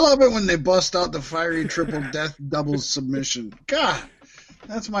 I love it when they bust out the fiery triple death double submission. God,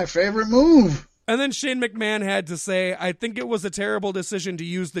 that's my favorite move. And then Shane McMahon had to say, I think it was a terrible decision to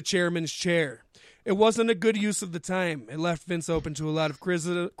use the chairman's chair. It wasn't a good use of the time. It left Vince open to a lot of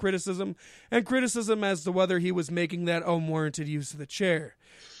criticism, and criticism as to whether he was making that unwarranted use of the chair.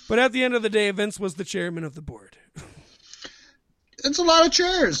 But at the end of the day, Vince was the chairman of the board. It's a lot of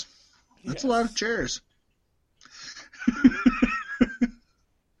chairs. That's a lot of chairs.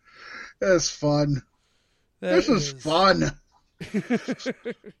 That's fun. This was fun.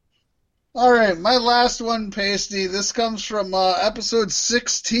 All right, my last one, Pasty. This comes from episode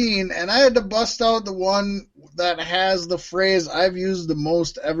 16, and I had to bust out the one that has the phrase I've used the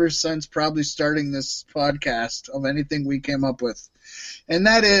most ever since probably starting this podcast of anything we came up with. And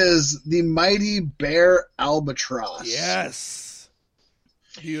that is the mighty bear albatross. Yes.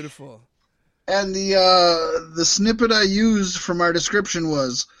 Beautiful. And the snippet I used from our description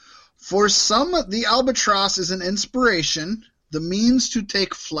was, for some, the albatross is an inspiration, the means to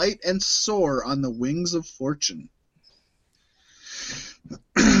take flight and soar on the wings of fortune.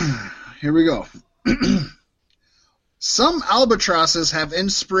 Here we go. Some albatrosses have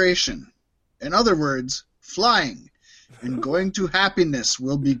inspiration. In other words, flying and going to happiness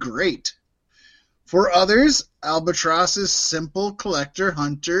will be great. For others, albatross is simple collector,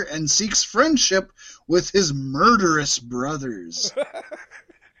 hunter, and seeks friendship with his murderous brothers.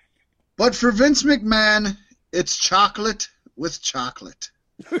 But for Vince McMahon, it's chocolate with chocolate.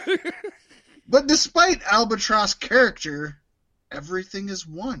 But despite albatross character, everything is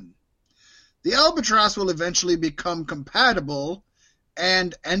one. The albatross will eventually become compatible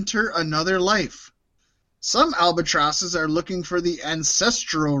and enter another life. Some albatrosses are looking for the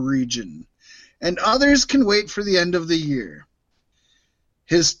ancestral region, and others can wait for the end of the year.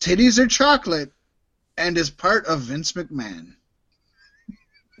 His titties are chocolate and is part of Vince McMahon.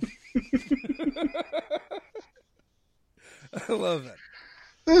 I love it.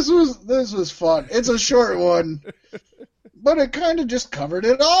 This was fun. It's a short one, but it kind of just covered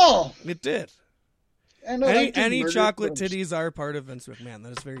it all. It did. And any chocolate titties are part of Vince McMahon.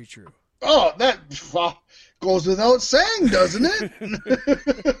 That is very true. Oh, that goes without saying, doesn't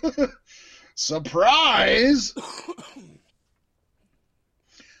it? Surprise!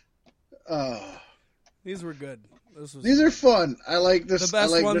 These were good. These are fun. I like this. The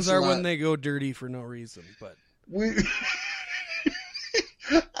best I like ones this a are lot. when they go dirty for no reason, but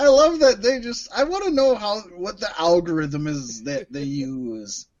I love that I want to know what the algorithm is that they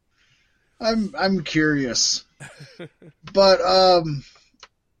use. I'm curious. But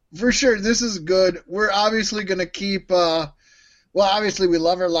for sure this is good. We're obviously going to keep obviously we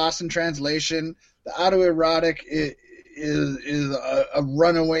love our Lost in Translation. The autoerotic is a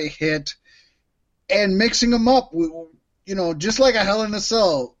runaway hit, and mixing them up, just like a Hell in a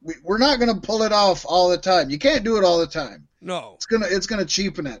Cell, we're not going to pull it off all the time. You can't do it all the time. no. It's gonna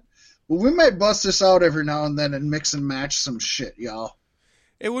cheapen it. But we might bust this out every now and then and mix and match some shit, y'all.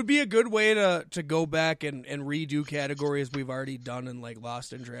 It would be a good way to go back and redo categories we've already done in like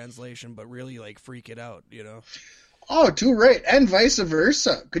Lost in Translation, but really like freak it out, Oh, too right. And vice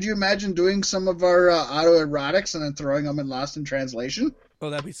versa. Could you imagine doing some of our autoerotics and then throwing them in Lost in Translation? Oh,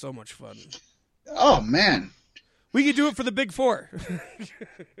 that'd be so much fun. Oh, man. We could do it for the Big Four.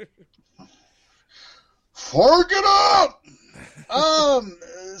 Fork it up!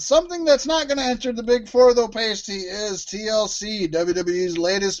 Something that's not going to enter the Big Four, though, Pasty, is TLC, WWE's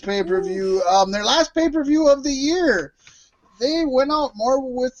latest pay-per-view. Their last pay-per-view of the year. They went out more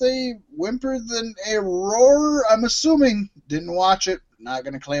with a whimper than a roar. I'm assuming. Didn't watch it. Not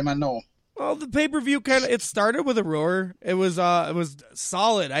going to claim I know. Well, the pay-per-view it started with a roar. It was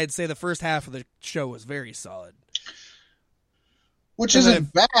solid. I'd say the first half of the show was very solid. Which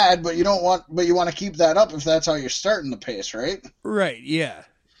isn't bad, but you want to keep that up if that's how you're starting the pace, right? Right, yeah.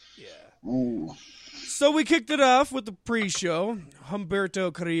 Ooh. So we kicked it off with the pre-show.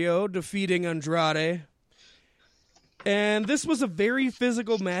 Humberto Carrillo defeating Andrade. And this was a very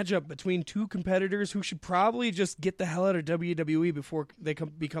physical matchup between two competitors who should probably just get the hell out of WWE before they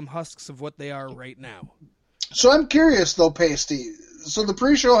become husks of what they are right now. So I'm curious, though, Pasty. So the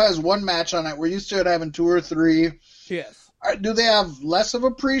pre-show has one match on it. We're used to it having 2 or 3. Yes. Do they have less of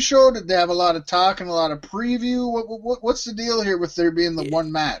a pre-show? Did they have a lot of talk and a lot of preview? What's the deal here with there being the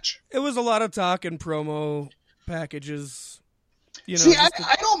one match? It was a lot of talk and promo packages. See,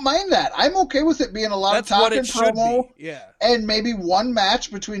 I don't mind that. I'm okay with it being a lot of talk and promo. Yeah. And maybe one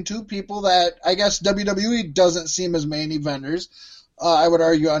match between two people that I guess WWE doesn't seem as main eventers. I would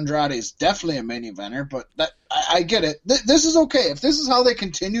argue Andrade's definitely a main eventer, but I get it. This is okay. If this is how they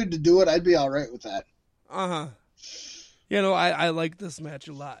continued to do it, I'd be all right with that. Uh-huh. I like this match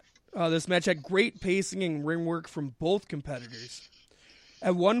a lot. This match had great pacing and ring work from both competitors.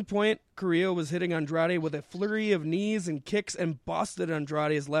 At one point, Carrillo was hitting Andrade with a flurry of knees and kicks and busted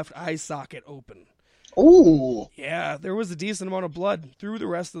Andrade's left eye socket open. Ooh. Yeah, there was a decent amount of blood through the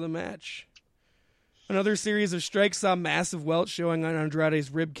rest of the match. Another series of strikes saw massive welts showing on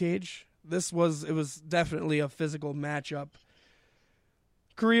Andrade's rib cage. It was definitely a physical matchup.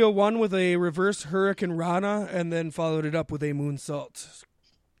 Carrillo won with a reverse Hurricane Rana and then followed it up with a moonsault.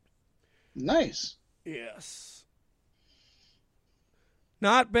 Nice. Yes.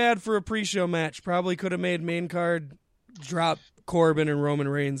 Not bad for a pre-show match. Probably could have made main card drop Corbin and Roman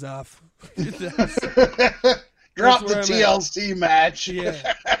Reigns off. Drop the TLC match.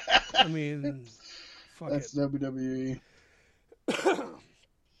 Yeah. I mean, that's WWE.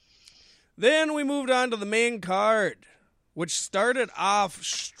 Then we moved on to the main card, which started off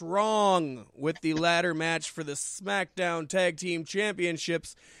strong with the ladder match for the SmackDown Tag Team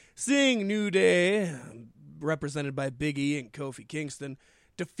Championships, seeing New Day, represented by Big E and Kofi Kingston,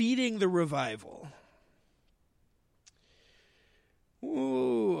 defeating the Revival.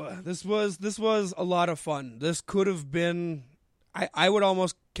 Ooh, this was a lot of fun. This could have been, I would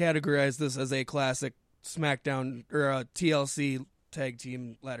almost categorize this as a classic SmackDown or a TLC Tag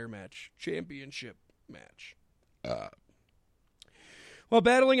Team Ladder Match Championship match. While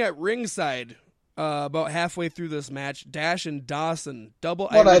battling at ringside, about halfway through this match, Dash and Dawson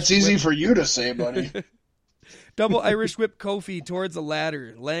that's easy for you to say, buddy. Double Irish whip Kofi towards a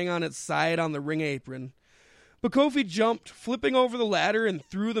ladder, laying on its side on the ring apron. But Kofi jumped, flipping over the ladder and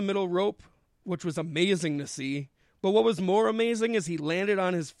through the middle rope, which was amazing to see. But what was more amazing is he landed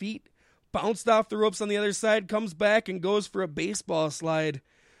on his feet, bounced off the ropes on the other side, comes back and goes for a baseball slide.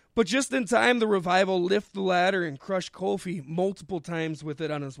 But just in time, the Revival lift the ladder and crush Kofi multiple times with it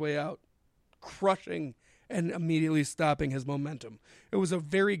on his way out, crushing and immediately stopping his momentum. It was a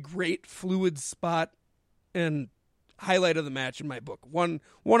very great, fluid spot and highlight of the match in my book. One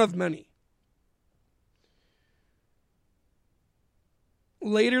of many.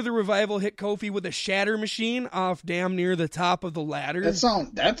 Later, the Revival hit Kofi with a shatter machine off damn near the top of the ladder.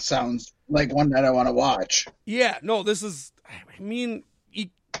 That sounds like one that I want to watch. Yeah, no, this is, I mean,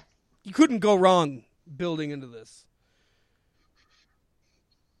 you couldn't go wrong building into this.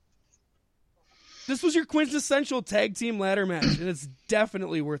 This was your quintessential tag team ladder match, and it's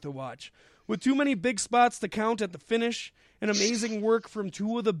definitely worth a watch. With too many big spots to count at the finish, and amazing work from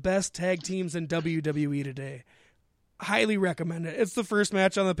two of the best tag teams in WWE today. Highly recommend it. It's the first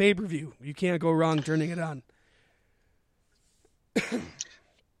match on the pay-per-view. You can't go wrong turning it on.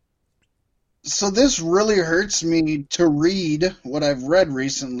 So this really hurts me to read what I've read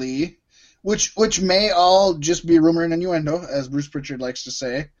recently, which may all just be rumor and innuendo, as Bruce Pritchard likes to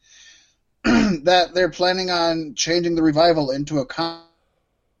say, that they're planning on changing the Revival into a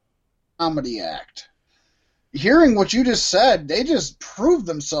comedy act. Hearing what you just said, they just proved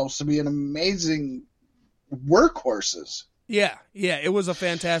themselves to be an amazing workhorses. Yeah, it was a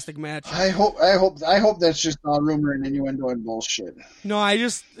fantastic match. I hope that's just all rumor and innuendo and bullshit. No, I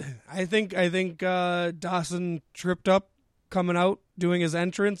think Dawson tripped up coming out doing his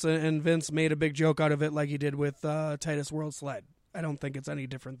entrance, and Vince made a big joke out of it like he did with Titus World Sled. I don't think it's any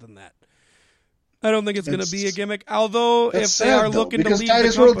different than that. I don't think it's going to be a gimmick. Although if they are looking to leave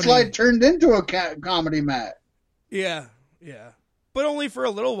Titus the company, World Sled turned into a comedy match. Yeah, but only for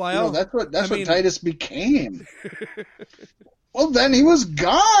a little while. That's what Titus became. Well, then he was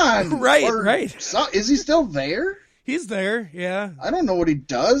gone. Right. So, is he still there? He's there. Yeah. I don't know what he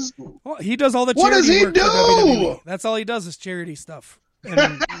does. Well, he does all the charity work for WWE. That's all he does is charity stuff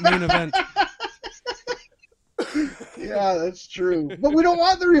and main event. Yeah, that's true. But we don't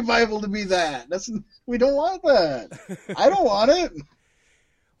want the Revival to be that. We don't want that. I don't want it.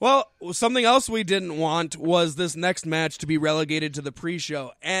 Well, something else we didn't want was this next match to be relegated to the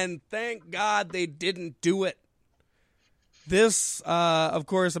pre-show, and thank God they didn't do it. This, of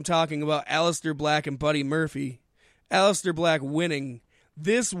course, I'm talking about Aleister Black and Buddy Murphy. Aleister Black winning.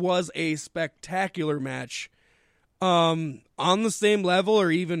 This was a spectacular match. On the same level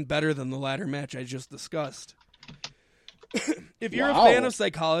or even better than the ladder match I just discussed. If you're a fan of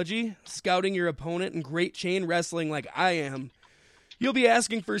psychology, scouting your opponent, and great chain wrestling like I am, you'll be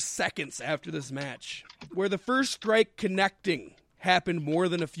asking for seconds after this match, where the first strike connecting happened more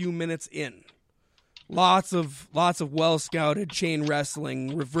than a few minutes in. Lots of well-scouted chain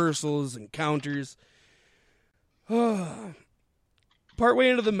wrestling, reversals, and counters. Partway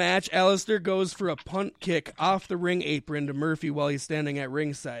into the match, Aleister goes for a punt kick off the ring apron to Murphy while he's standing at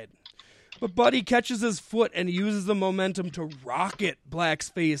ringside. But Buddy catches his foot and uses the momentum to rocket Black's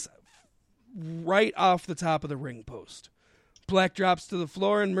face right off the top of the ring post. Black drops to the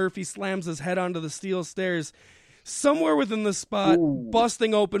floor and Murphy slams his head onto the steel stairs. Somewhere within the spot,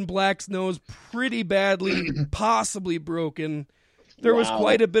 busting open Black's nose pretty badly, possibly broken. There was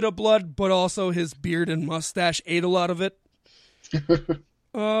quite a bit of blood, but also his beard and mustache ate a lot of it.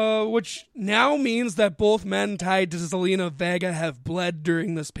 Which now means that both men tied to Zelina Vega have bled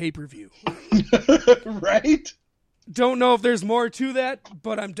during this pay-per-view. Right? Don't know if there's more to that,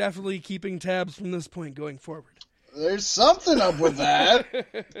 but I'm definitely keeping tabs from this point going forward. There's something up with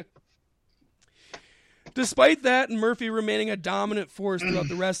that. Despite that, and Murphy remaining a dominant force throughout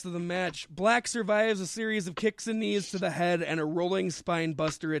the rest of the match, Black survives a series of kicks and knees to the head and a rolling spine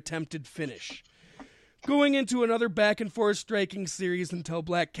buster attempted finish. Going into another back and forth striking series until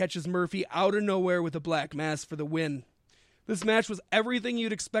Black catches Murphy out of nowhere with a black mass for the win. This match was everything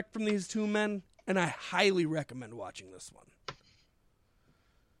you'd expect from these two men, and I highly recommend watching this one.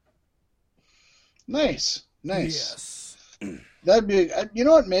 Nice. Yes. That'd be, you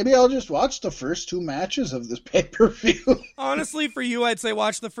know what, maybe I'll just watch the first two matches of this pay-per-view. Honestly, for you, I'd say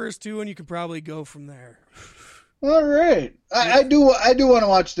watch the first two and you could probably go from there. All right. I do want to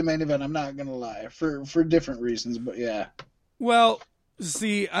watch the main event, I'm not going to lie, for different reasons, but yeah. Well,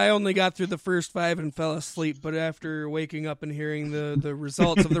 see, I only got through the first 5 and fell asleep, but after waking up and hearing the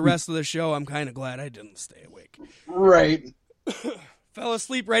results of the rest of the show, I'm kind of glad I didn't stay awake. Right. Fell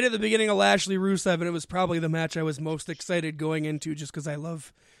asleep right at the beginning of Lashley Rusev, and it was probably the match I was most excited going into just because I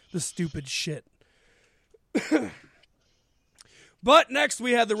love the stupid shit. But next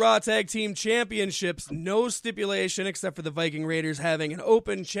we had the Raw Tag Team Championships. No stipulation except for the Viking Raiders having an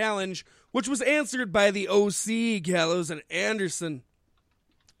open challenge, which was answered by the OC, Gallows and Anderson.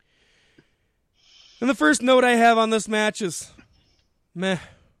 And the first note I have on this match is meh.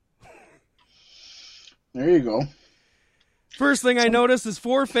 There you go. First thing I noticed is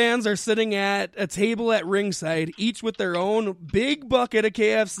 4 fans are sitting at a table at ringside, each with their own big bucket of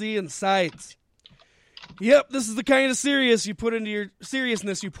KFC and sides. Yep, this is the kind of seriousness you put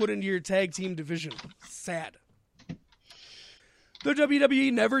into your tag team division. Sad. Though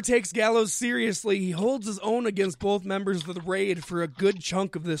WWE never takes Gallows seriously, he holds his own against both members of the Raid for a good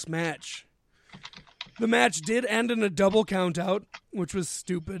chunk of this match. The match did end in a double countout, which was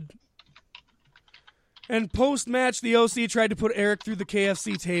stupid. And post-match, the OC tried to put Eric through the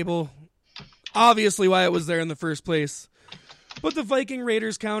KFC table. Obviously why it was there in the first place. But the Viking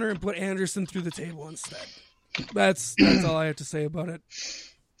Raiders counter and put Anderson through the table instead. That's all I have to say about it.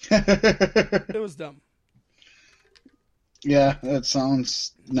 It was dumb. Yeah, that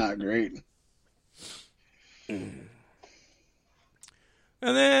sounds not great. And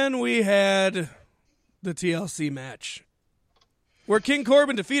then we had the TLC match, where King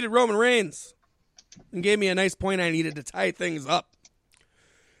Corbin defeated Roman Reigns and gave me a nice point I needed to tie things up.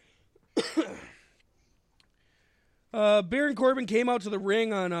 Baron Corbin came out to the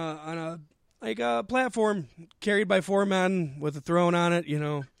ring on a platform carried by 4 men with a throne on it, you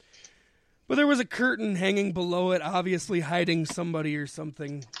know. But there was a curtain hanging below it, obviously hiding somebody or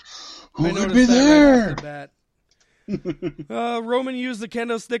something. Who could be there? Right off the bat. Roman used the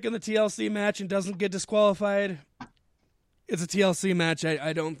kendo stick in the TLC match and doesn't get disqualified. It's a TLC match.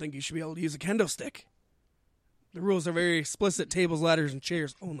 I don't think you should be able to use a kendo stick. The rules are very explicit: tables, ladders, and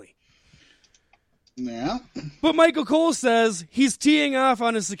chairs only. Yeah. But Michael Cole says he's teeing off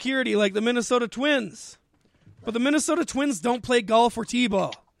on his security like the Minnesota Twins. But the Minnesota Twins don't play golf or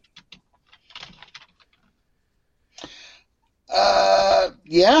t-ball.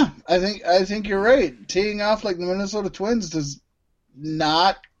 Yeah, I think you're right. Teeing off like the Minnesota Twins does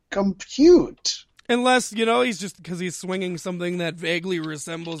not compute. Unless, you know, he's just because he's swinging something that vaguely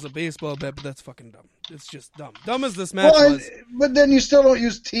resembles a baseball bat, but that's fucking dumb. It's just dumb. Dumb as this match was. But then you still don't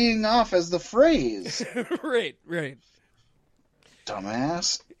use teeing off as the phrase. Right.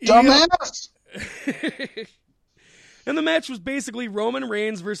 Dumbass. And the match was basically Roman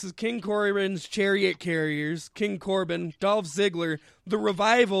Reigns versus King Corbin's Chariot Carriers, King Corbin, Dolph Ziggler, The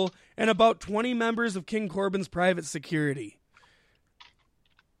Revival, and about 20 members of King Corbin's private security.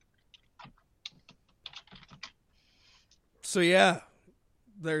 So yeah,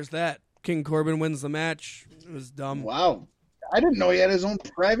 there's that. King Corbin wins the match. It was dumb. Wow. I didn't know he had his own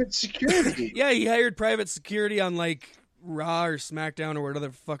private security. Yeah, he hired private security on like Raw or SmackDown or whatever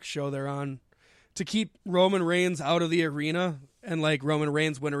the fuck show they're on to keep Roman Reigns out of the arena. And like Roman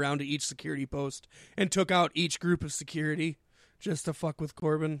Reigns went around to each security post and took out each group of security just to fuck with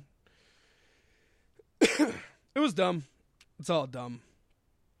Corbin. It was dumb. It's all dumb.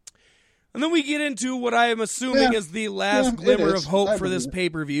 And then we get into what I am assuming is the last glimmer of hope for this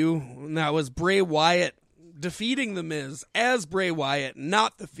pay-per-view, and that was Bray Wyatt defeating The Miz as Bray Wyatt,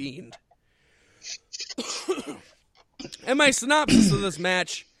 not The Fiend. And my synopsis of this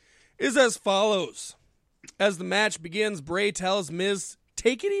match is as follows. As the match begins, Bray tells Miz,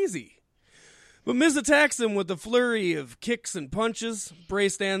 take it easy. But Miz attacks him with a flurry of kicks and punches. Bray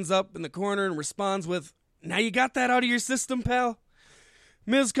stands up in the corner and responds with, now you got that out of your system, pal?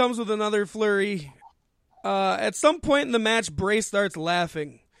 Miz comes with another flurry. At some point in the match, Bray starts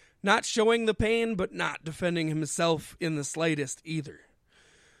laughing. Not showing the pain, but not defending himself in the slightest either.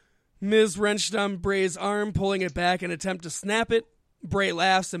 Miz wrenched on Bray's arm, pulling it back in an attempt to snap it. Bray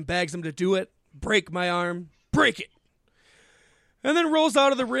laughs and begs him to do it. Break my arm. Break it. And then rolls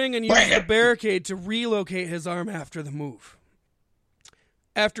out of the ring and uses the barricade to relocate his arm after the move.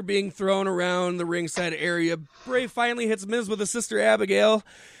 After being thrown around the ringside area, Bray finally hits Miz with his sister Abigail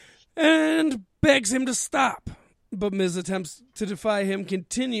and begs him to stop. But Miz attempts to defy him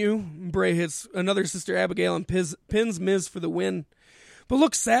continue. Bray hits another sister Abigail and pins Miz for the win. But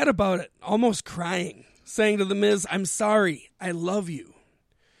looks sad about it, almost crying, saying to the Miz, I'm sorry, I love you.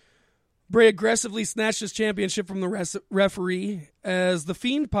 Bray aggressively snatched his championship from the referee as the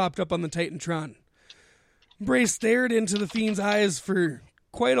Fiend popped up on the Titantron. Bray stared into the Fiend's eyes for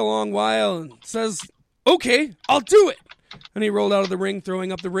quite a long while and says, okay, I'll do it. And he rolled out of the ring,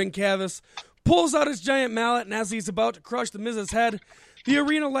 throwing up the ring canvas, pulls out his giant mallet, and as he's about to crush the Miz's head, the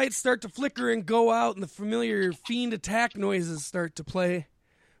arena lights start to flicker and go out, and the familiar Fiend attack noises start to play.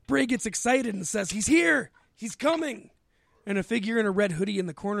 Bray gets excited and says, he's here! He's coming! And a figure in a red hoodie in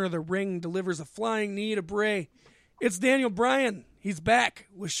the corner of the ring delivers a flying knee to Bray. It's Daniel Bryan. He's back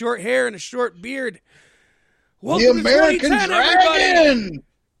with short hair and a short beard. Welcome the American to 2010, Dragon! everybody!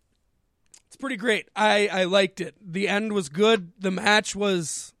 It's pretty great. I liked it. The end was good. The match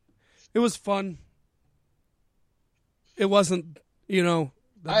was... It was fun. It wasn't, the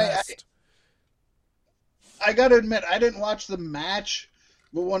best. I gotta admit, I didn't watch the match,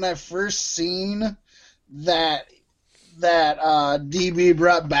 but when I first seen that DB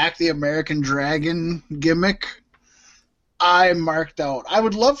brought back the American Dragon gimmick, I marked out. I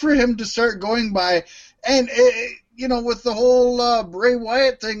would love for him to start going by, and with the whole Bray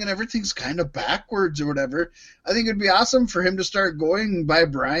Wyatt thing and everything's kind of backwards or whatever, I think it'd be awesome for him to start going by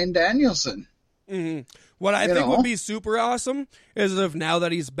Bryan Danielson. Mm-hmm. What I think would be super awesome is if now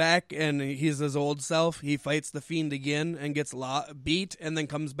that he's back and he's his old self, he fights the Fiend again and gets beat and then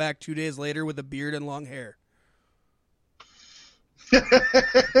comes back 2 days later with a beard and long hair.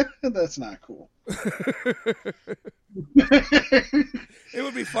 That's not cool. It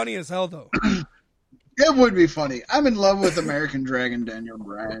would be funny as hell, though. It would be funny. I'm in love with American Dragon Daniel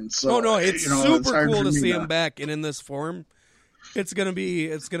Bryan. So, it's super cool to see him back and in this form. It's gonna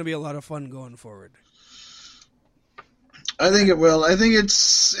be a lot of fun going forward. I think it will. I think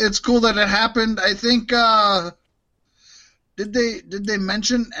it's cool that it happened. I think did they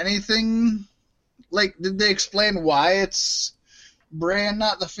mention anything? Like, did they explain why it's Bray and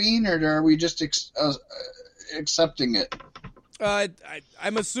not the Fiend, or are we just accepting it?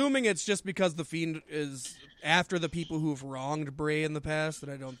 I'm assuming it's just because the Fiend is after the people who've wronged Bray in the past,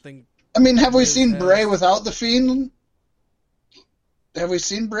 and I don't think. I mean, have we seen Bray without the Fiend? Have we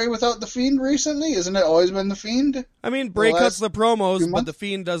seen Bray without the Fiend recently? Isn't it always been the Fiend? I mean, Bray cuts the promos, but the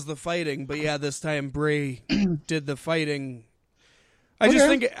Fiend does the fighting. But yeah, this time Bray did the fighting. I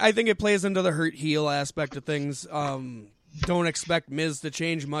think it plays into the hurt heel aspect of things. Don't expect Miz to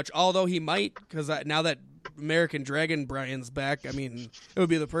change much, although he might, because now that American Dragon Bryan's back, I mean, it would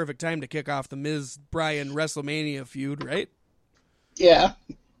be the perfect time to kick off the Miz Bryan WrestleMania feud, right? Yeah.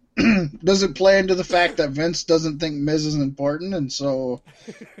 Does it play into the fact that Vince doesn't think Miz is important, and so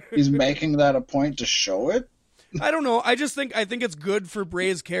he's making that a point to show it? I don't know. I think it's good for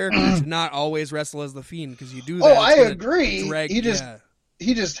Bray's character to not always wrestle as the Fiend, because you do that. Oh, I agree.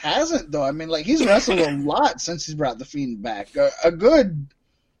 He just hasn't, though. I mean, like, he's wrestled a lot since he's brought the Fiend back. A good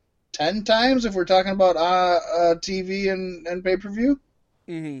 10 times if we're talking about TV and pay-per-view.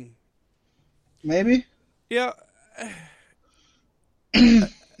 Mm-hmm. Maybe. Yeah.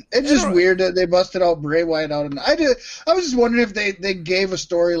 It's just weird that they busted out Bray Wyatt out. And I was just wondering if they gave a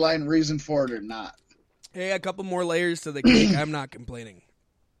storyline reason for it or not. Hey, a couple more layers to the cake. I'm not complaining.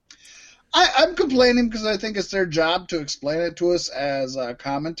 I'm complaining because I think it's their job to explain it to us as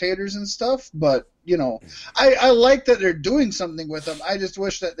commentators and stuff. But, I like that they're doing something with them. I just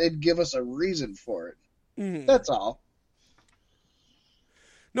wish that they'd give us a reason for it. Mm-hmm. That's all.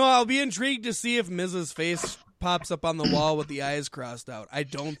 No, I'll be intrigued to see if Miz's face pops up on the wall with the eyes crossed out. I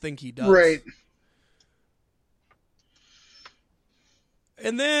don't think he does. Right.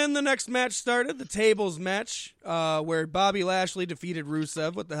 And then the next match started, the tables match, where Bobby Lashley defeated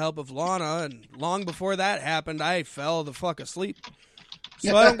Rusev with the help of Lana, and long before that happened, I fell the fuck asleep.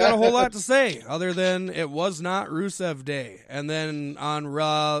 So I don't got a whole lot to say, other than it was not Rusev Day. And then on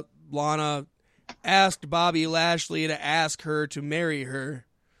Raw, Lana asked Bobby Lashley to ask her to marry her.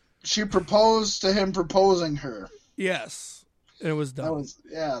 She proposed to him proposing her. Yes. And it was dumb.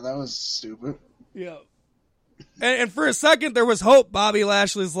 That was stupid. Yeah. And for a second, there was hope. Bobby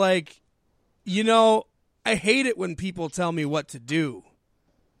Lashley's like, I hate it when people tell me what to do.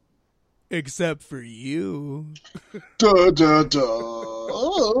 Except for you. Da, da,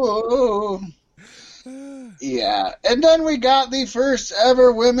 da. Yeah. And then we got the first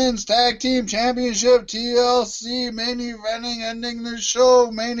ever Women's Tag Team Championship TLC main eventing, ending the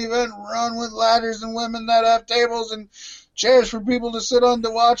show. Main event run with ladders and women that have tables and chairs for people to sit on to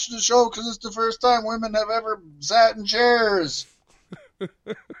watch the show, because it's the first time women have ever sat in chairs. I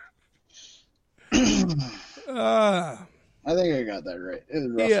think I got that right. It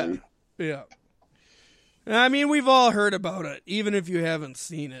was roughly. Yeah. I mean, we've all heard about it, even if you haven't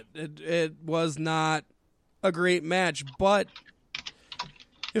seen it. It was not a great match, but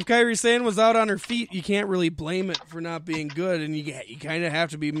if Kairi Sane was out on her feet, you can't really blame it for not being good, and you kind of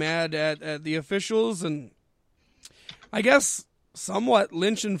have to be mad at the officials, and I guess somewhat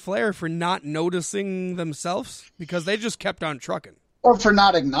Lynch and Flair for not noticing themselves, because they just kept on trucking. Or for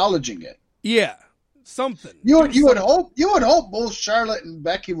not acknowledging it. Yeah, something. You would hope both Charlotte and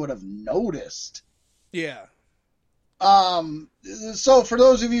Becky would have noticed. Yeah. So for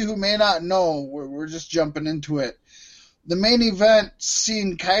those of you who may not know, we're just jumping into it. The main event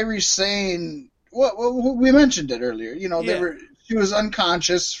seen Kairi Sane. We mentioned it earlier. She was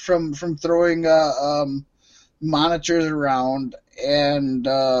unconscious from throwing monitors around, and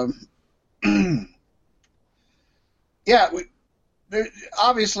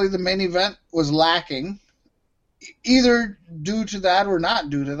obviously the main event was lacking, either due to that or not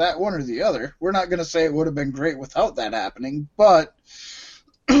due to that, one or the other. We're not going to say it would have been great without that happening, but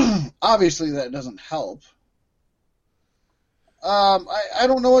obviously that doesn't help. I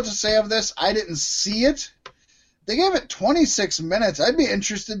don't know what to say of this. I didn't see it. They gave it 26 minutes. I'd be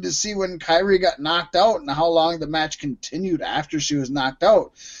interested to see when Kairi got knocked out and how long the match continued after she was knocked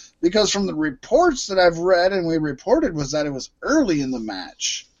out. Because from the reports that I've read and we reported was that it was early in the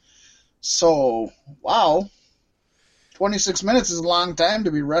match. So, wow. 26 minutes is a long time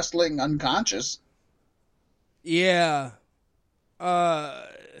to be wrestling unconscious. Yeah.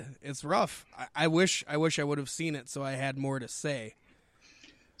 It's rough. I wish I would have seen it so I had more to say.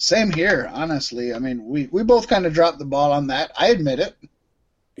 Same here, honestly. I mean, we both kind of dropped the ball on that. I admit it.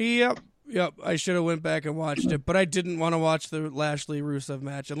 Yep. I should have went back and watched it, but I didn't want to watch the Lashley Rusev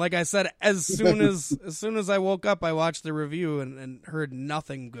match. And like I said, as soon as I woke up, I watched the review and heard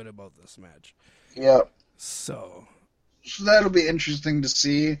nothing good about this match. Yep. So that'll be interesting to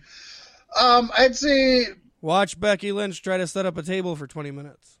see. I'd say watch Becky Lynch try to set up a table for 20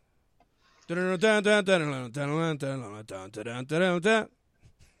 minutes.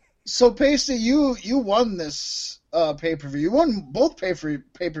 So, Pasty, you won this pay-per-view. You won both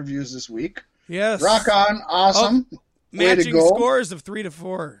pay-per-views this week. Yes. Rock on. Awesome. Matching scores of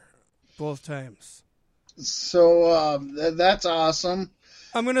 3-4 both times. So, that's awesome.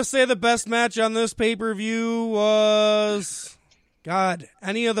 I'm going to say the best match on this pay-per-view was,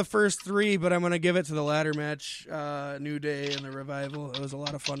 any of the first three, but I'm going to give it to the ladder match, New Day and the Revival. It was a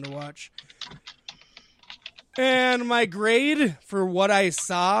lot of fun to watch. And my grade for what I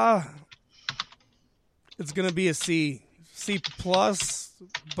saw, it's going to be a C. C+,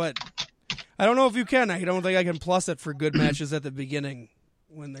 but I don't know if you can. I don't think I can plus it for good matches at the beginning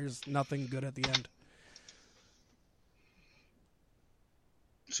when there's nothing good at the end.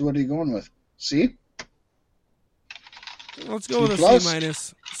 So what are you going with? C? Let's go with a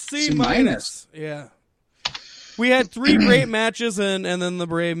C-. C-. Yeah. We had 3 great matches and then the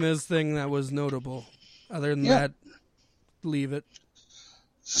Bray Miz thing that was notable. Other than that, leave it.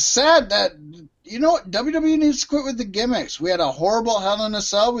 Sad that, WWE needs to quit with the gimmicks. We had a horrible Hell in a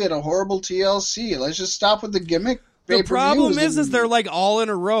Cell. We had a horrible TLC. Let's just stop with the gimmick. The problem is they're like all in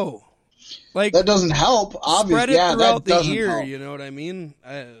a row. Like that doesn't help. Obviously, spread it throughout the year. Help. You know what I mean?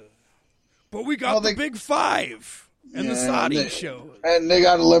 But we got the Big Five and the Saudi show, and they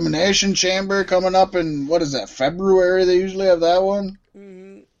got Elimination Chamber coming up in February. They usually have that one.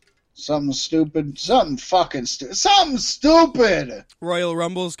 Mm-hmm. Something stupid. Something fucking stupid. Something stupid. Royal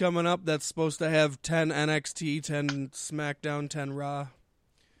Rumble's coming up. That's supposed to have 10 NXT, 10 SmackDown, 10 Raw.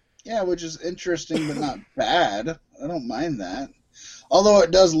 Yeah, which is interesting, but not bad. I don't mind that. Although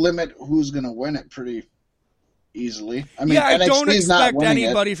it does limit who's going to win it pretty easily. I mean, I NXT's don't expect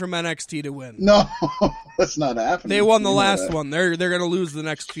anybody from NXT to win. No, that's not happening. They won the last one. They're going to lose the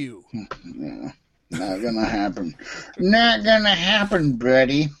next few. Yeah, not going to happen. Not going to happen,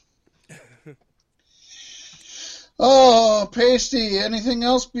 buddy. Oh, Pasty, anything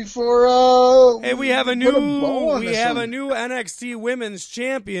else before hey, we have a new NXT Women's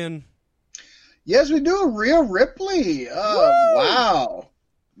Champion. Yes, we do. Rhea Ripley. Wow.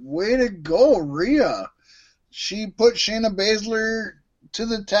 Way to go, Rhea. She put Shayna Baszler to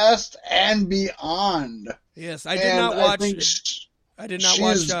the test and beyond. Yes, I did not watch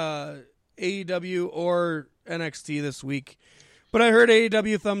AEW or NXT this week. But I heard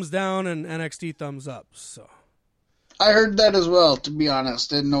AEW thumbs down and NXT thumbs up, so I heard that as well, to be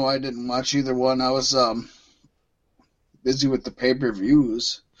honest. I didn't watch either one. I was busy with the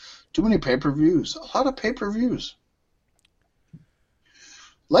pay-per-views. Too many pay-per-views. A lot of pay-per-views.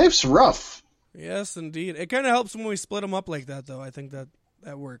 Life's rough. Yes, indeed. It kind of helps when we split them up like that, though. I think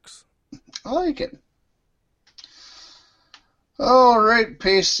that works. I like it. All right,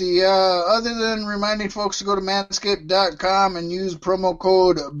 Pacey. Other than reminding folks to go to manscaped.com and use promo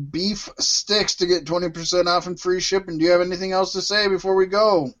code BEEFSTICKS to get 20% off and free shipping, do you have anything else to say before we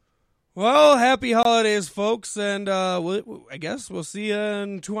go? Well, happy holidays, folks, and I guess we'll see you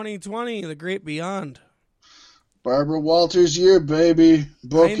in 2020, the great beyond. Barbara Walters year, baby.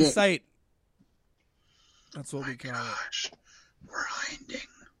 Book Hindsight. It. That's what we call it. We're hiding.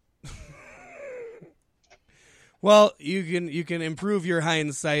 Well, you can improve your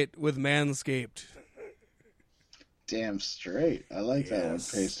hindsight with Manscaped. Damn straight. I like that one,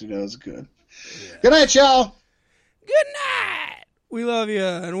 Pasty. That was good. Yeah. Good night, y'all. Good night. We love you,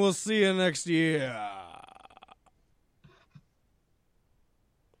 and we'll see you next year.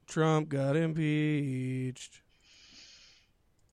 Trump got impeached.